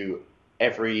to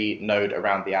every node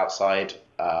around the outside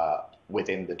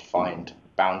within the defined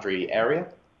boundary area.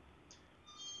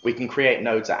 We can create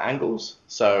nodes at angles.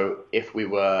 So if we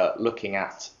were looking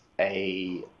at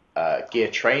a gear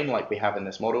train like we have in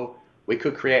this model, we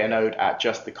could create a node at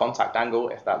just the contact angle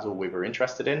if that's all we were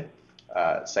interested in.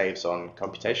 It saves on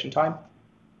computation time.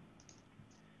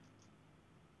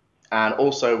 And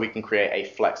also we can create a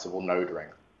flexible node ring,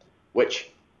 which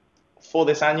for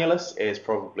this annulus is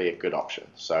probably a good option.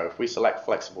 So if we select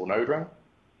flexible node ring,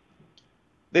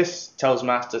 this tells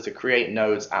MASTA to create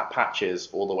nodes at patches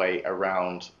all the way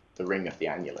around the ring of the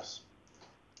annulus.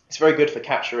 It's very good for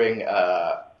capturing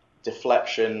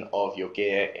deflection of your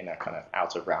gear in a kind of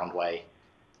out of round way,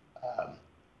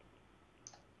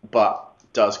 but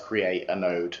does create a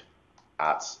node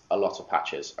at a lot of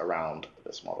patches around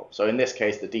this model. So in this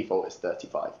case, the default is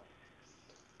 35.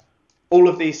 All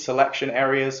of these selection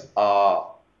areas are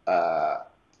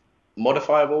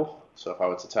modifiable. So if I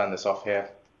were to turn this off here,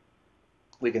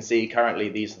 we can see currently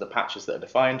these are the patches that are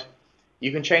defined.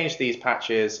 You can change these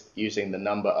patches using the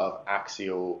number of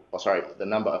the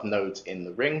number of nodes in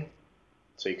the ring.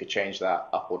 So you could change that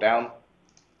up or down.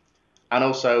 And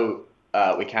also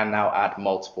we can now add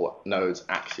multiple nodes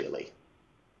axially.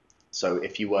 So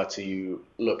if you were to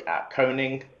look at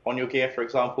coning on your gear, for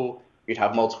example, you'd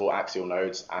have multiple axial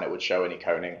nodes and it would show any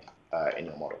coning in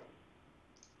your model.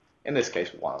 In this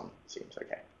case, one seems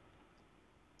okay.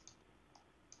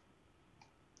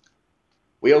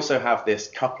 We also have this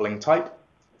coupling type.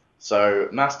 So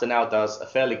MASTA now does a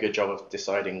fairly good job of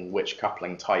deciding which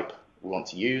coupling type we want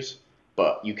to use,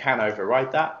 but you can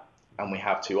override that, and we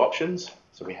have two options.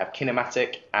 So we have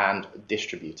kinematic and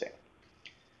distributing.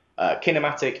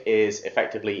 Kinematic is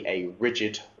effectively a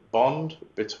rigid bond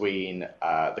between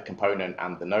the component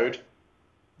and the node,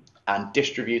 and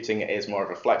distributing is more of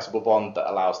a flexible bond that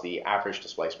allows the average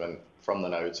displacement from the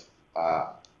nodes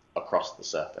across the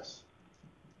surface.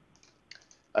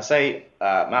 I say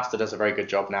MASTA does a very good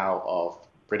job now of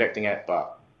predicting it,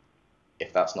 but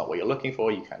if that's not what you're looking for,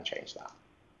 you can change that.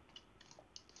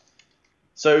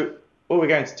 So what we're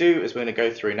going to do is we're going to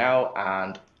go through now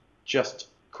and just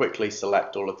quickly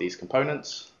select all of these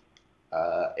components.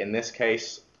 In this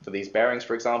case, for these bearings,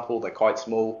 for example, they're quite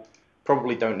small,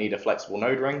 probably don't need a flexible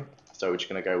node ring, so we're just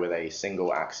going to go with a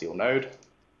single axial node.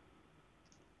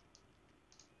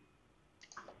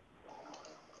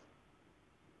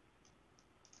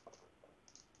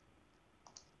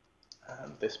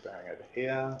 And this bearing over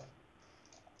here.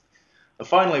 And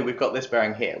finally, we've got this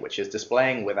bearing here, which is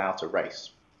displaying without a race.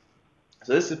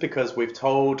 So this is because we've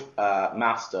told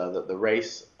MASTA that the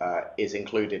race is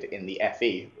included in the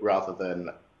FE rather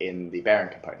than in the bearing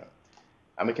component.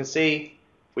 And we can see,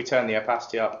 if we turn the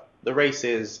opacity up, the race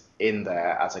is in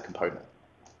there as a component.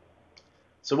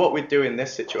 So what we'd do in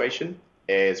this situation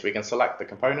is we can select the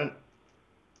component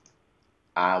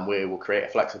and we will create a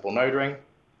flexible node ring,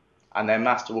 and then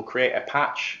MASTA will create a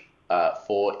patch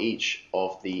for each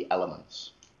of the elements.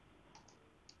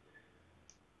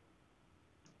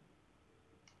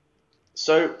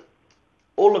 So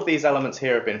all of these elements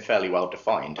here have been fairly well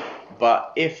defined,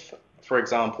 but if, for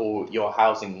example, your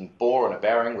housing bore on a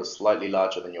bearing was slightly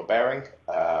larger than your bearing,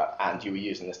 and you were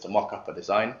using this to mock up a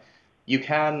design, you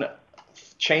can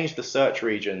change the search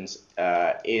regions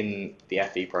in the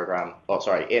FE program,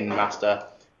 in MASTA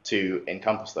to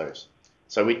encompass those.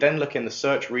 So we then look in the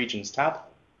search regions tab,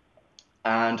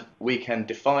 and we can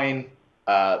define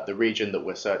the region that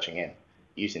we're searching in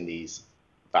using these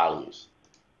values.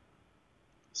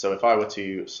 So if I were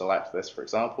to select this, for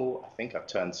example, I think I've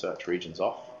turned search regions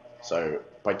off. So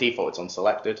by default, it's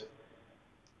unselected.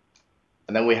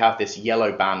 And then we have this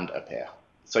yellow band appear.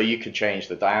 So you could change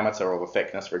the diameter or the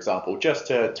thickness, for example, just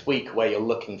to tweak where you're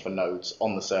looking for nodes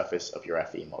on the surface of your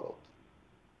FE model.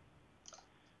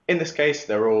 In this case,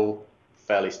 they're all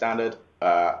fairly standard,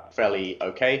 fairly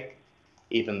okay.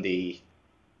 Even the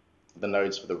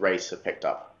nodes for the race have picked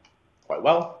up quite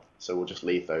well. So we'll just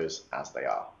leave those as they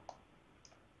are.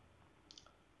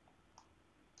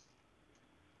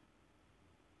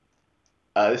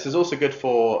 This is also good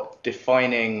for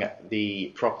defining the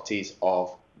properties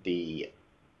of the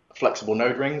flexible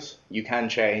node rings. You can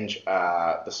change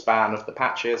the span of the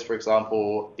patches, for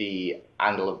example, the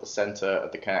angle of the center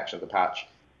of the connection of the patch,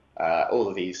 all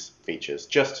of these features,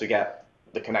 just to get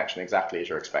the connection exactly as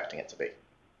you're expecting it to be.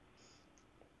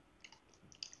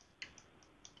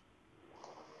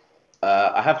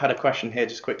 I have had a question here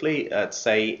just quickly to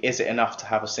say, is it enough to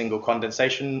have a single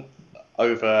condensation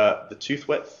over the tooth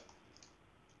width?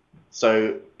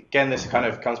 So again, this kind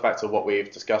of comes back to what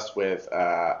we've discussed with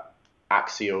number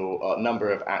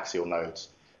of axial nodes.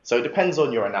 So it depends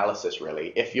on your analysis,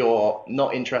 really. If you're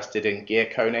not interested in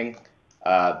gear coning,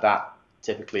 that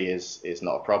typically is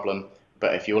not a problem.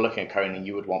 But if you're looking at coning,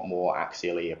 you would want more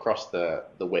axially across the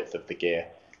width of the gear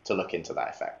to look into that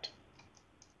effect.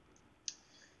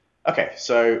 Okay,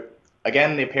 so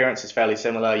again, the appearance is fairly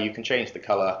similar. You can change the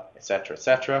color, etc.,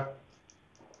 etc.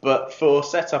 But for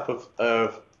setup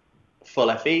of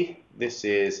full FE, this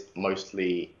is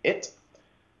mostly it.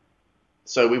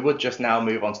 So we would just now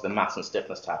move on to the mass and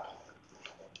stiffness tab.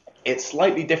 It's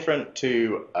slightly different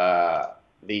to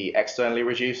the externally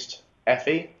reduced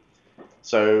FE.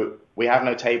 So we have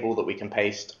no table that we can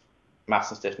paste mass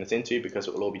and stiffness into because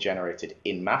it will all be generated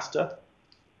in master.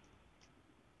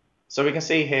 So we can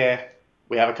see here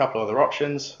we have a couple other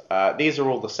options. These are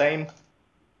all the same.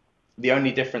 The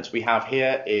only difference we have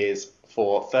here is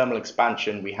for thermal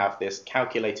expansion, we have this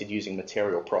calculated using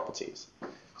material properties.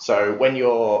 So when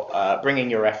you're bringing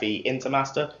your FE into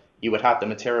master, you would have the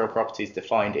material properties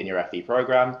defined in your FE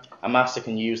program, and master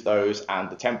can use those and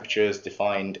the temperatures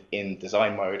defined in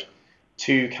design mode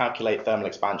to calculate thermal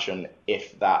expansion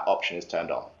if that option is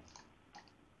turned on.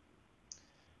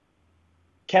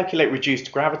 Calculate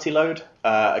reduced gravity load.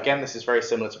 Again, this is very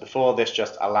similar to before. This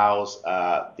just allows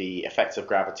the effects of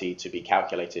gravity to be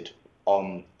calculated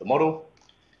on the model.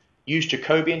 Use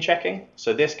Jacobian checking.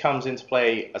 So this comes into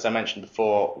play, as I mentioned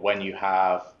before, when you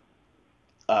have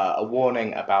a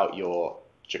warning about your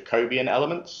Jacobian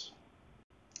elements.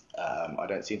 I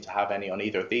don't seem to have any on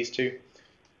either of these two.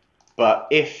 But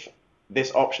if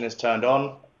this option is turned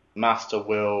on, master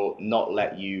will not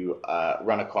let you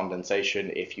run a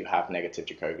condensation if you have negative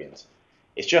Jacobians.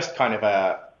 It's just kind of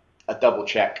a double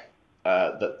check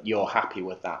that you're happy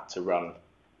with that to run.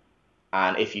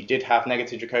 And if you did have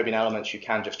negative Jacobian elements, you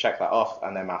can just check that off,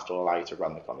 and then master will allow you to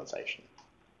run the condensation.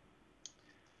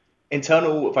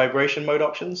 Internal vibration mode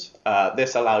options.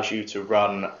 This allows you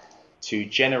to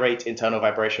generate internal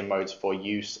vibration modes for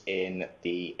use in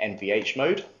the NVH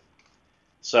mode.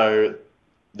 So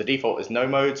the default is no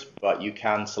modes, but you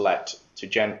can select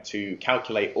to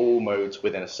calculate all modes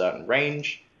within a certain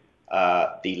range,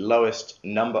 the lowest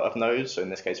number of nodes, so in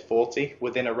this case 40,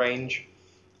 within a range,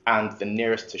 and the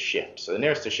nearest to shift. So the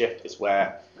nearest to shift is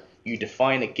where you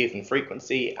define a given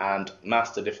frequency and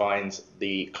master defines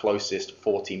the closest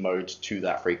 40 modes to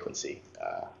that frequency.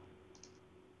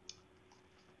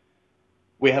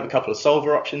 We have a couple of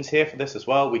solver options here for this as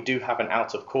well. We do have an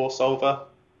out-of-core solver,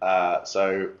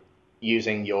 so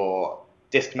using your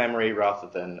disk memory rather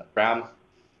than RAM,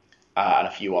 and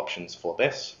a few options for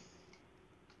this.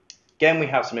 Again, we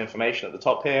have some information at the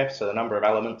top here, so the number of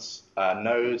elements,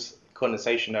 nodes,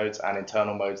 condensation nodes, and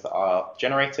internal modes that are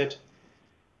generated,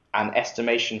 an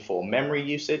estimation for memory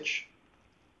usage,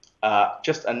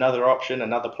 just another option,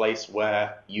 another place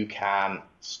where you can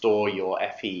store your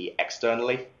FE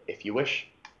externally if you wish.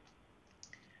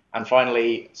 And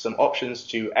finally, some options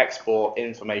to export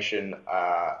information,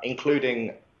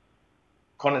 including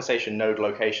condensation node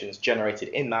locations generated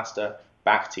in master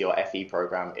back to your FE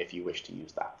program if you wish to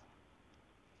use that.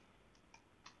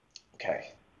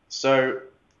 Okay, so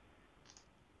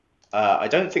I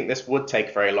don't think this would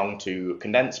take very long to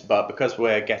condense, but because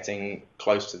we're getting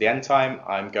close to the end time,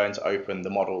 I'm going to open the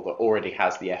model that already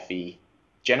has the FE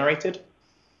generated,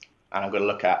 and I'm going to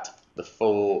look at the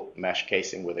full mesh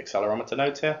casing with accelerometer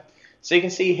nodes here. So you can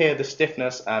see here the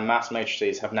stiffness and mass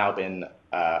matrices have now been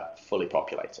fully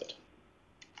populated.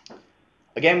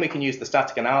 Again, we can use the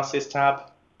static analysis tab.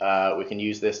 We can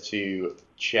use this to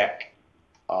check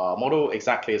our model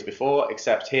exactly as before,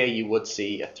 except here you would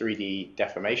see a 3D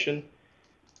deformation.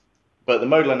 But the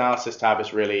modal analysis tab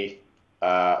is really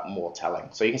more telling.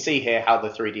 So you can see here how the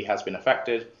 3D has been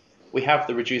affected. We have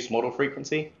the reduced model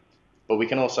frequency, but we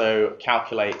can also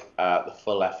calculate the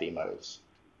full FE modes.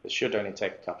 This should only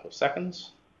take a couple of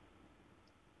seconds.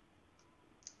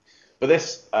 But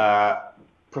this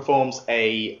performs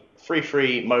a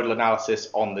free modal analysis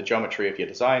on the geometry of your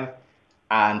design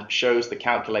and shows the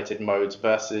calculated modes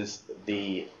versus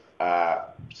the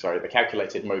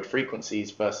calculated mode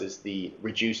frequencies versus the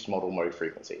reduced model mode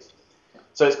frequencies.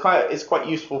 So it's quite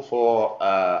useful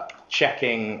for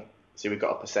checking. So we've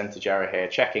got a percentage error here,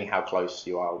 checking how close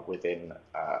you are within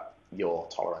your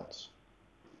tolerance.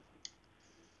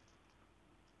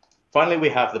 Finally, we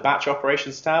have the batch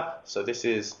operations tab. So this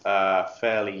is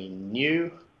fairly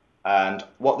new. And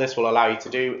what this will allow you to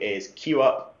do is queue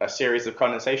up a series of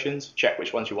condensations, check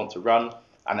which ones you want to run,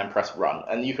 and then press run.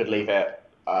 And you could leave it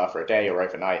for a day or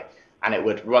overnight, and it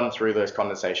would run through those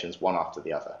condensations one after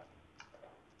the other.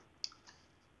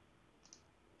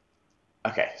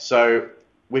 Okay, so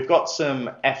we've got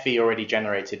some FE already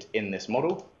generated in this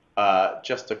model.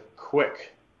 Just a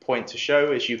quick point to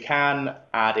show is you can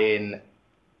add in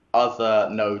other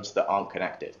nodes that aren't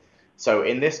connected. So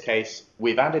in this case,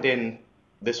 we've added in,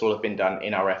 this will have been done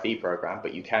in our FE program,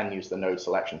 but you can use the node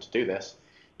selection to do this.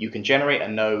 You can generate a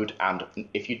node, and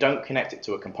if you don't connect it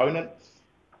to a component,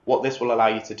 what this will allow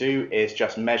you to do is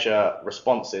just measure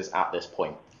responses at this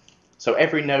point. So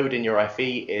every node in your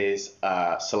FE is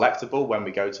selectable when we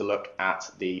go to look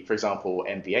at the, for example,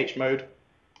 MVH mode.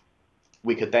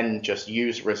 We could then just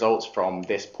use results from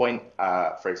this point,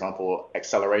 for example,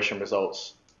 acceleration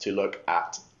results, to look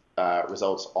at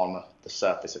results on the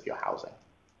surface of your housing.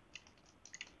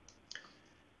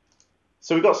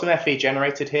 So we've got some FE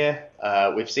generated here.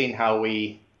 We've seen how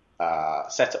we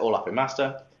set it all up in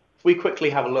MASTA. If we quickly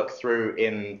have a look through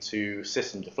into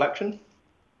system deflection,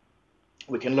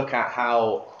 we can look at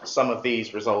how some of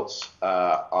these results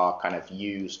are kind of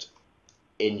used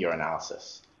in your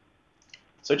analysis.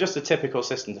 So just a typical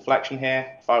system deflection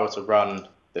here, if I were to run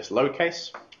this load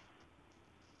case.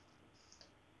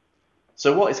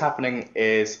 So what is happening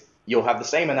is you'll have the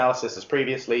same analysis as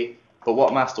previously, but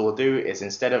what MASTA will do is,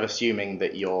 instead of assuming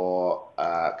that your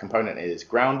component is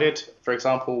grounded, for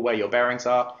example, where your bearings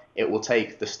are, it will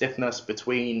take the stiffness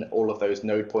between all of those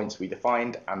node points we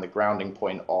defined and the grounding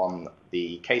point on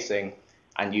the casing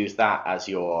and use that as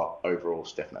your overall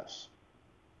stiffness.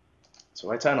 So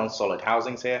if I turn on solid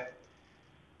housings here,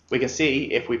 we can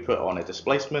see if we put on a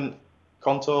displacement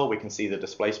contour, we can see the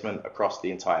displacement across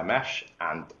the entire mesh,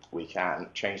 and we can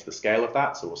change the scale of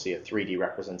that, so we'll see a 3D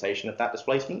representation of that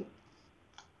displacement.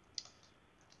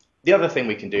 The other thing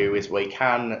we can do is we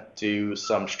can do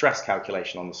some stress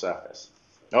calculation on the surface.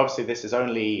 Now, obviously, this is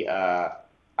only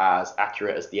as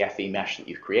accurate as the FE mesh that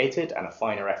you've created, and a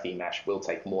finer FE mesh will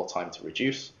take more time to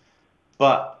reduce.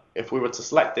 But if we were to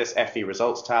select this FE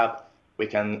results tab, we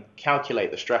can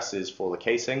calculate the stresses for the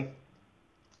casing,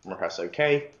 and press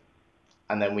OK,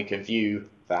 and then we can view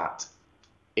that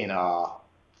in our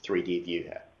 3D view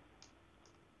here.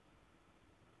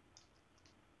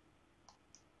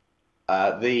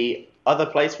 The other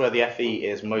place where the FE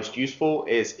is most useful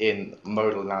is in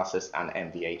modal analysis and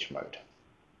MVH mode.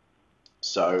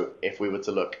 So if we were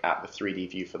to look at the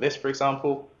 3D view for this, for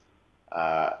example,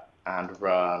 and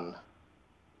run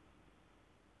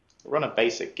a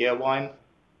basic gear line,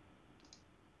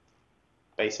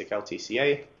 basic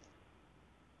LTCA,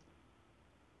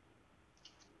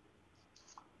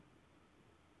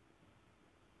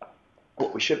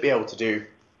 what we should be able to do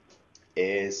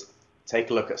is take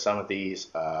a look at some of these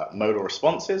modal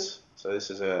responses. So this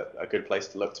is a good place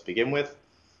to look to begin with.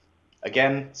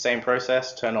 Again, same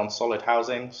process, turn on solid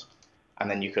housings,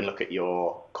 and then you can look at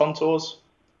your contours.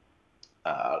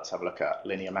 Let's have a look at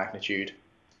linear magnitude.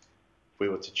 If we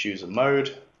were to choose a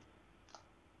mode,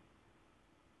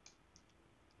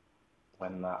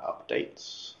 when that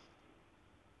updates,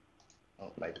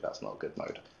 oh, maybe that's not a good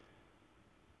mode.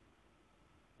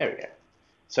 There we go.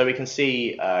 So we can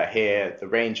see here the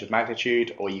range of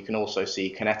magnitude, or you can also see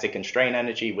kinetic and strain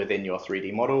energy within your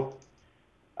 3D model.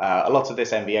 A lot of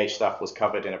this MVH stuff was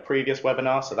covered in a previous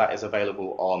webinar, so that is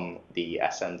available on the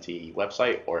SMT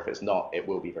website, or if it's not, it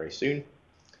will be very soon.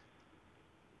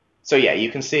 So yeah,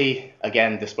 you can see,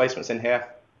 again, displacements in here.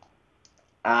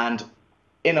 And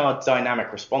in our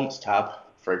dynamic response tab,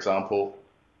 for example,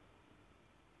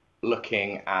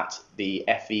 looking at the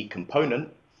FE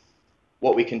component,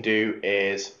 what we can do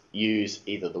is use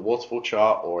either the waterfall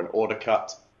chart or an order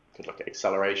cut. You could look at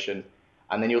acceleration,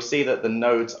 and then you'll see that the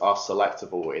nodes are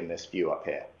selectable in this view up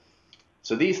here.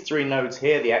 So these three nodes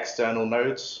here, the external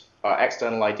nodes,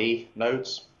 external ID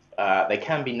nodes, they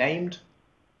can be named,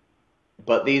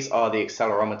 but these are the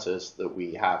accelerometers that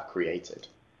we have created.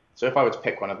 So if I were to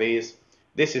pick one of these,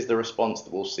 this is the response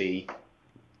that we'll see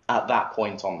at that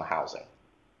point on the housing.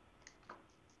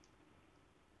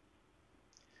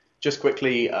 Just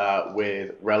quickly,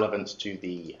 with relevance to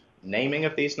the naming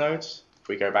of these nodes, if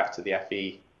we go back to the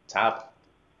FE tab,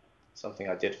 something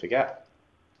I did forget.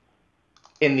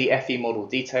 In the FE model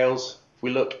details, if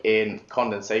we look in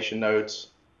condensation nodes,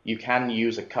 you can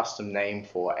use a custom name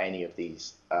for any of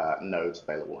these nodes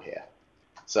available here.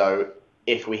 So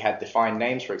if we had defined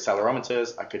names for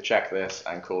accelerometers, I could check this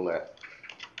and call it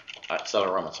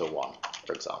accelerometer 1,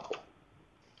 for example.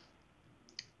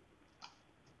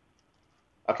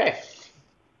 Okay,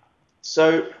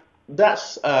 so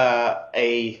that's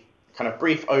a kind of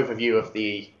brief overview of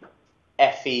the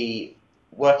FE,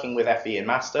 working with FE in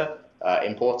MASTA,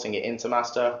 importing it into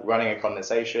MASTA, running a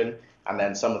condensation, and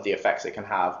then some of the effects it can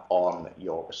have on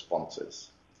your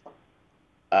responses.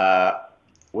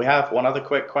 We have one other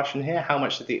quick question here. How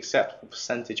much is the acceptable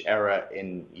percentage error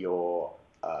in your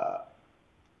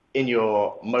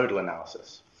modal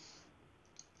analysis?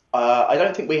 I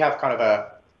don't think we have kind of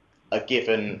a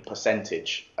given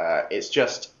percentage. It's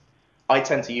just, I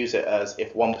tend to use it as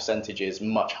if one percentage is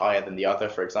much higher than the other,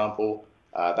 for example,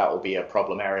 that will be a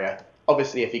problem area.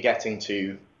 Obviously, if you're getting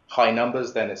to high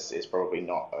numbers, then it's probably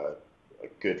not a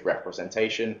good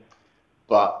representation.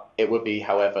 but it would be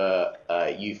however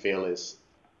you feel is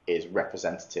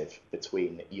representative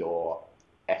between your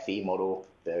FE model,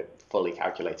 the fully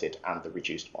calculated, and the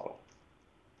reduced model.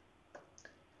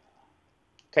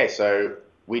 Okay, so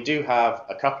we do have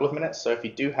a couple of minutes, so if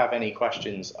you do have any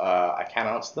questions, I can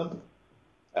answer them.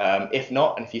 If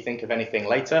not, and if you think of anything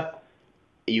later,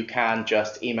 you can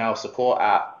just email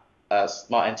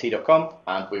support@smartnt.com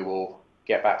and we will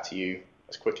get back to you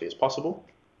as quickly as possible.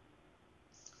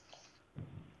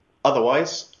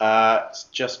 Otherwise, it's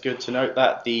just good to note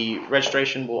that the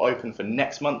registration will open for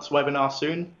next month's webinar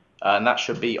soon, and that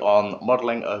should be on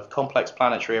modeling of complex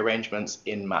planetary arrangements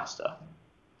in MASTA.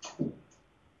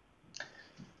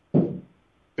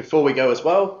 Before we go as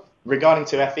well, regarding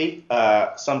to FE,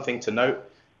 something to note.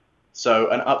 So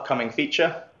an upcoming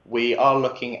feature, we are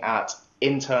looking at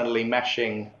internally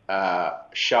meshing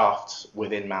shafts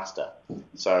within MASTA.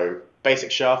 So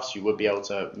basic shafts you would be able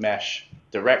to mesh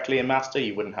directly in MASTA,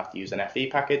 you wouldn't have to use an FE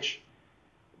package,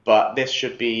 but this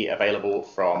should be available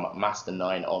from MASTA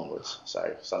 9 onwards,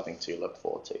 so something to look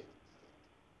forward to.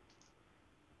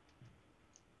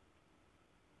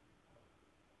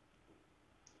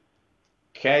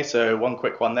 Okay, so one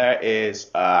quick one there is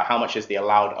how much is the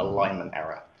allowed alignment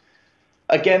error?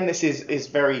 Again, this is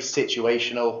very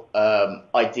situational.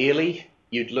 Ideally,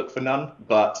 you'd look for none,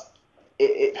 but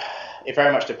it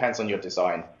very much depends on your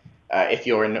design. If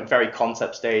you're in a very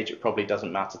concept stage, it probably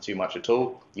doesn't matter too much at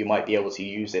all. You might be able to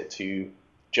use it to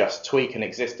just tweak an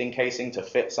existing casing to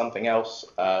fit something else.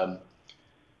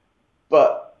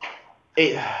 But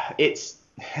it's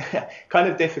kind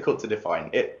of difficult to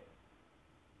define.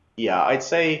 Yeah, I'd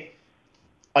say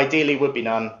ideally would be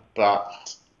none,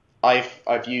 but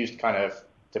I've used kind of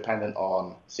dependent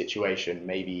on situation,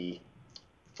 maybe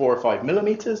 4 or 5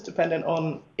 millimeters, dependent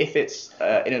on if it's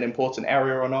in an important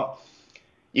area or not.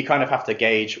 You kind of have to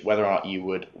gauge whether or not you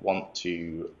would want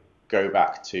to go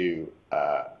back to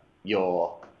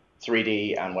your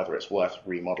 3D and whether it's worth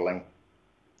remodeling.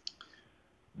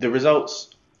 The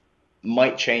results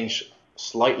might change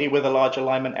slightly with a large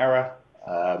alignment error.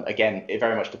 Again, it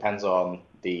very much depends on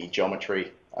the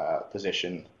geometry,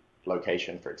 position,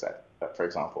 location, for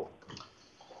example.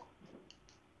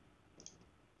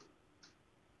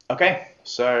 Okay,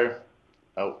 so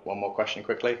one more question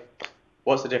quickly.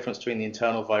 What's the difference between the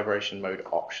internal vibration mode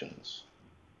options?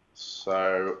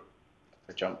 So if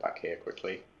I jump back here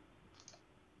quickly.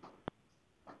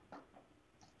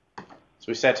 So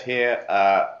we said here,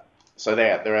 so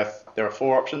there are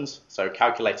 4 options. So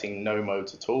calculating no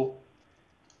modes at all.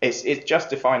 It's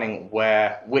just defining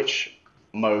which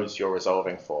modes you're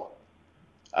resolving for.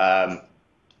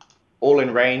 All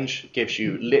in range gives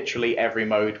you literally every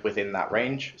mode within that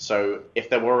range. So if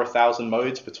there were 1,000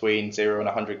 modes between 0 and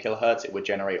 100 kilohertz, it would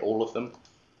generate all of them.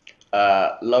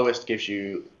 Lowest gives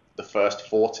you the first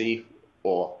 40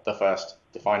 or the first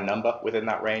defined number within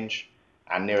that range.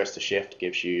 And nearest to shift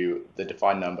gives you the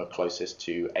defined number closest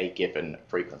to a given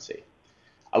frequency.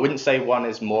 I wouldn't say one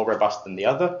is more robust than the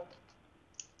other.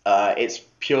 It's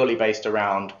purely based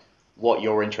around what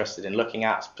you're interested in looking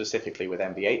at, specifically with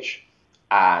MBH,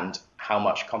 and how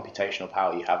much computational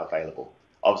power you have available.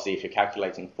 Obviously, if you're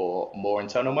calculating for more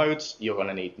internal modes, you're going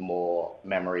to need more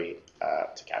memory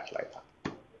to calculate that.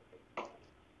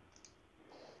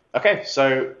 Okay,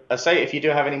 so as I say, if you do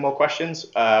have any more questions,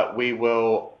 we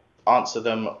will answer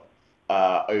them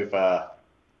over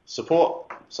support.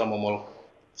 Someone will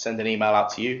send an email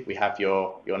out to you. We have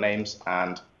your names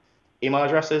and email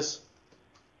addresses.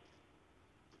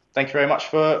 Thank you very much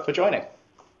for joining.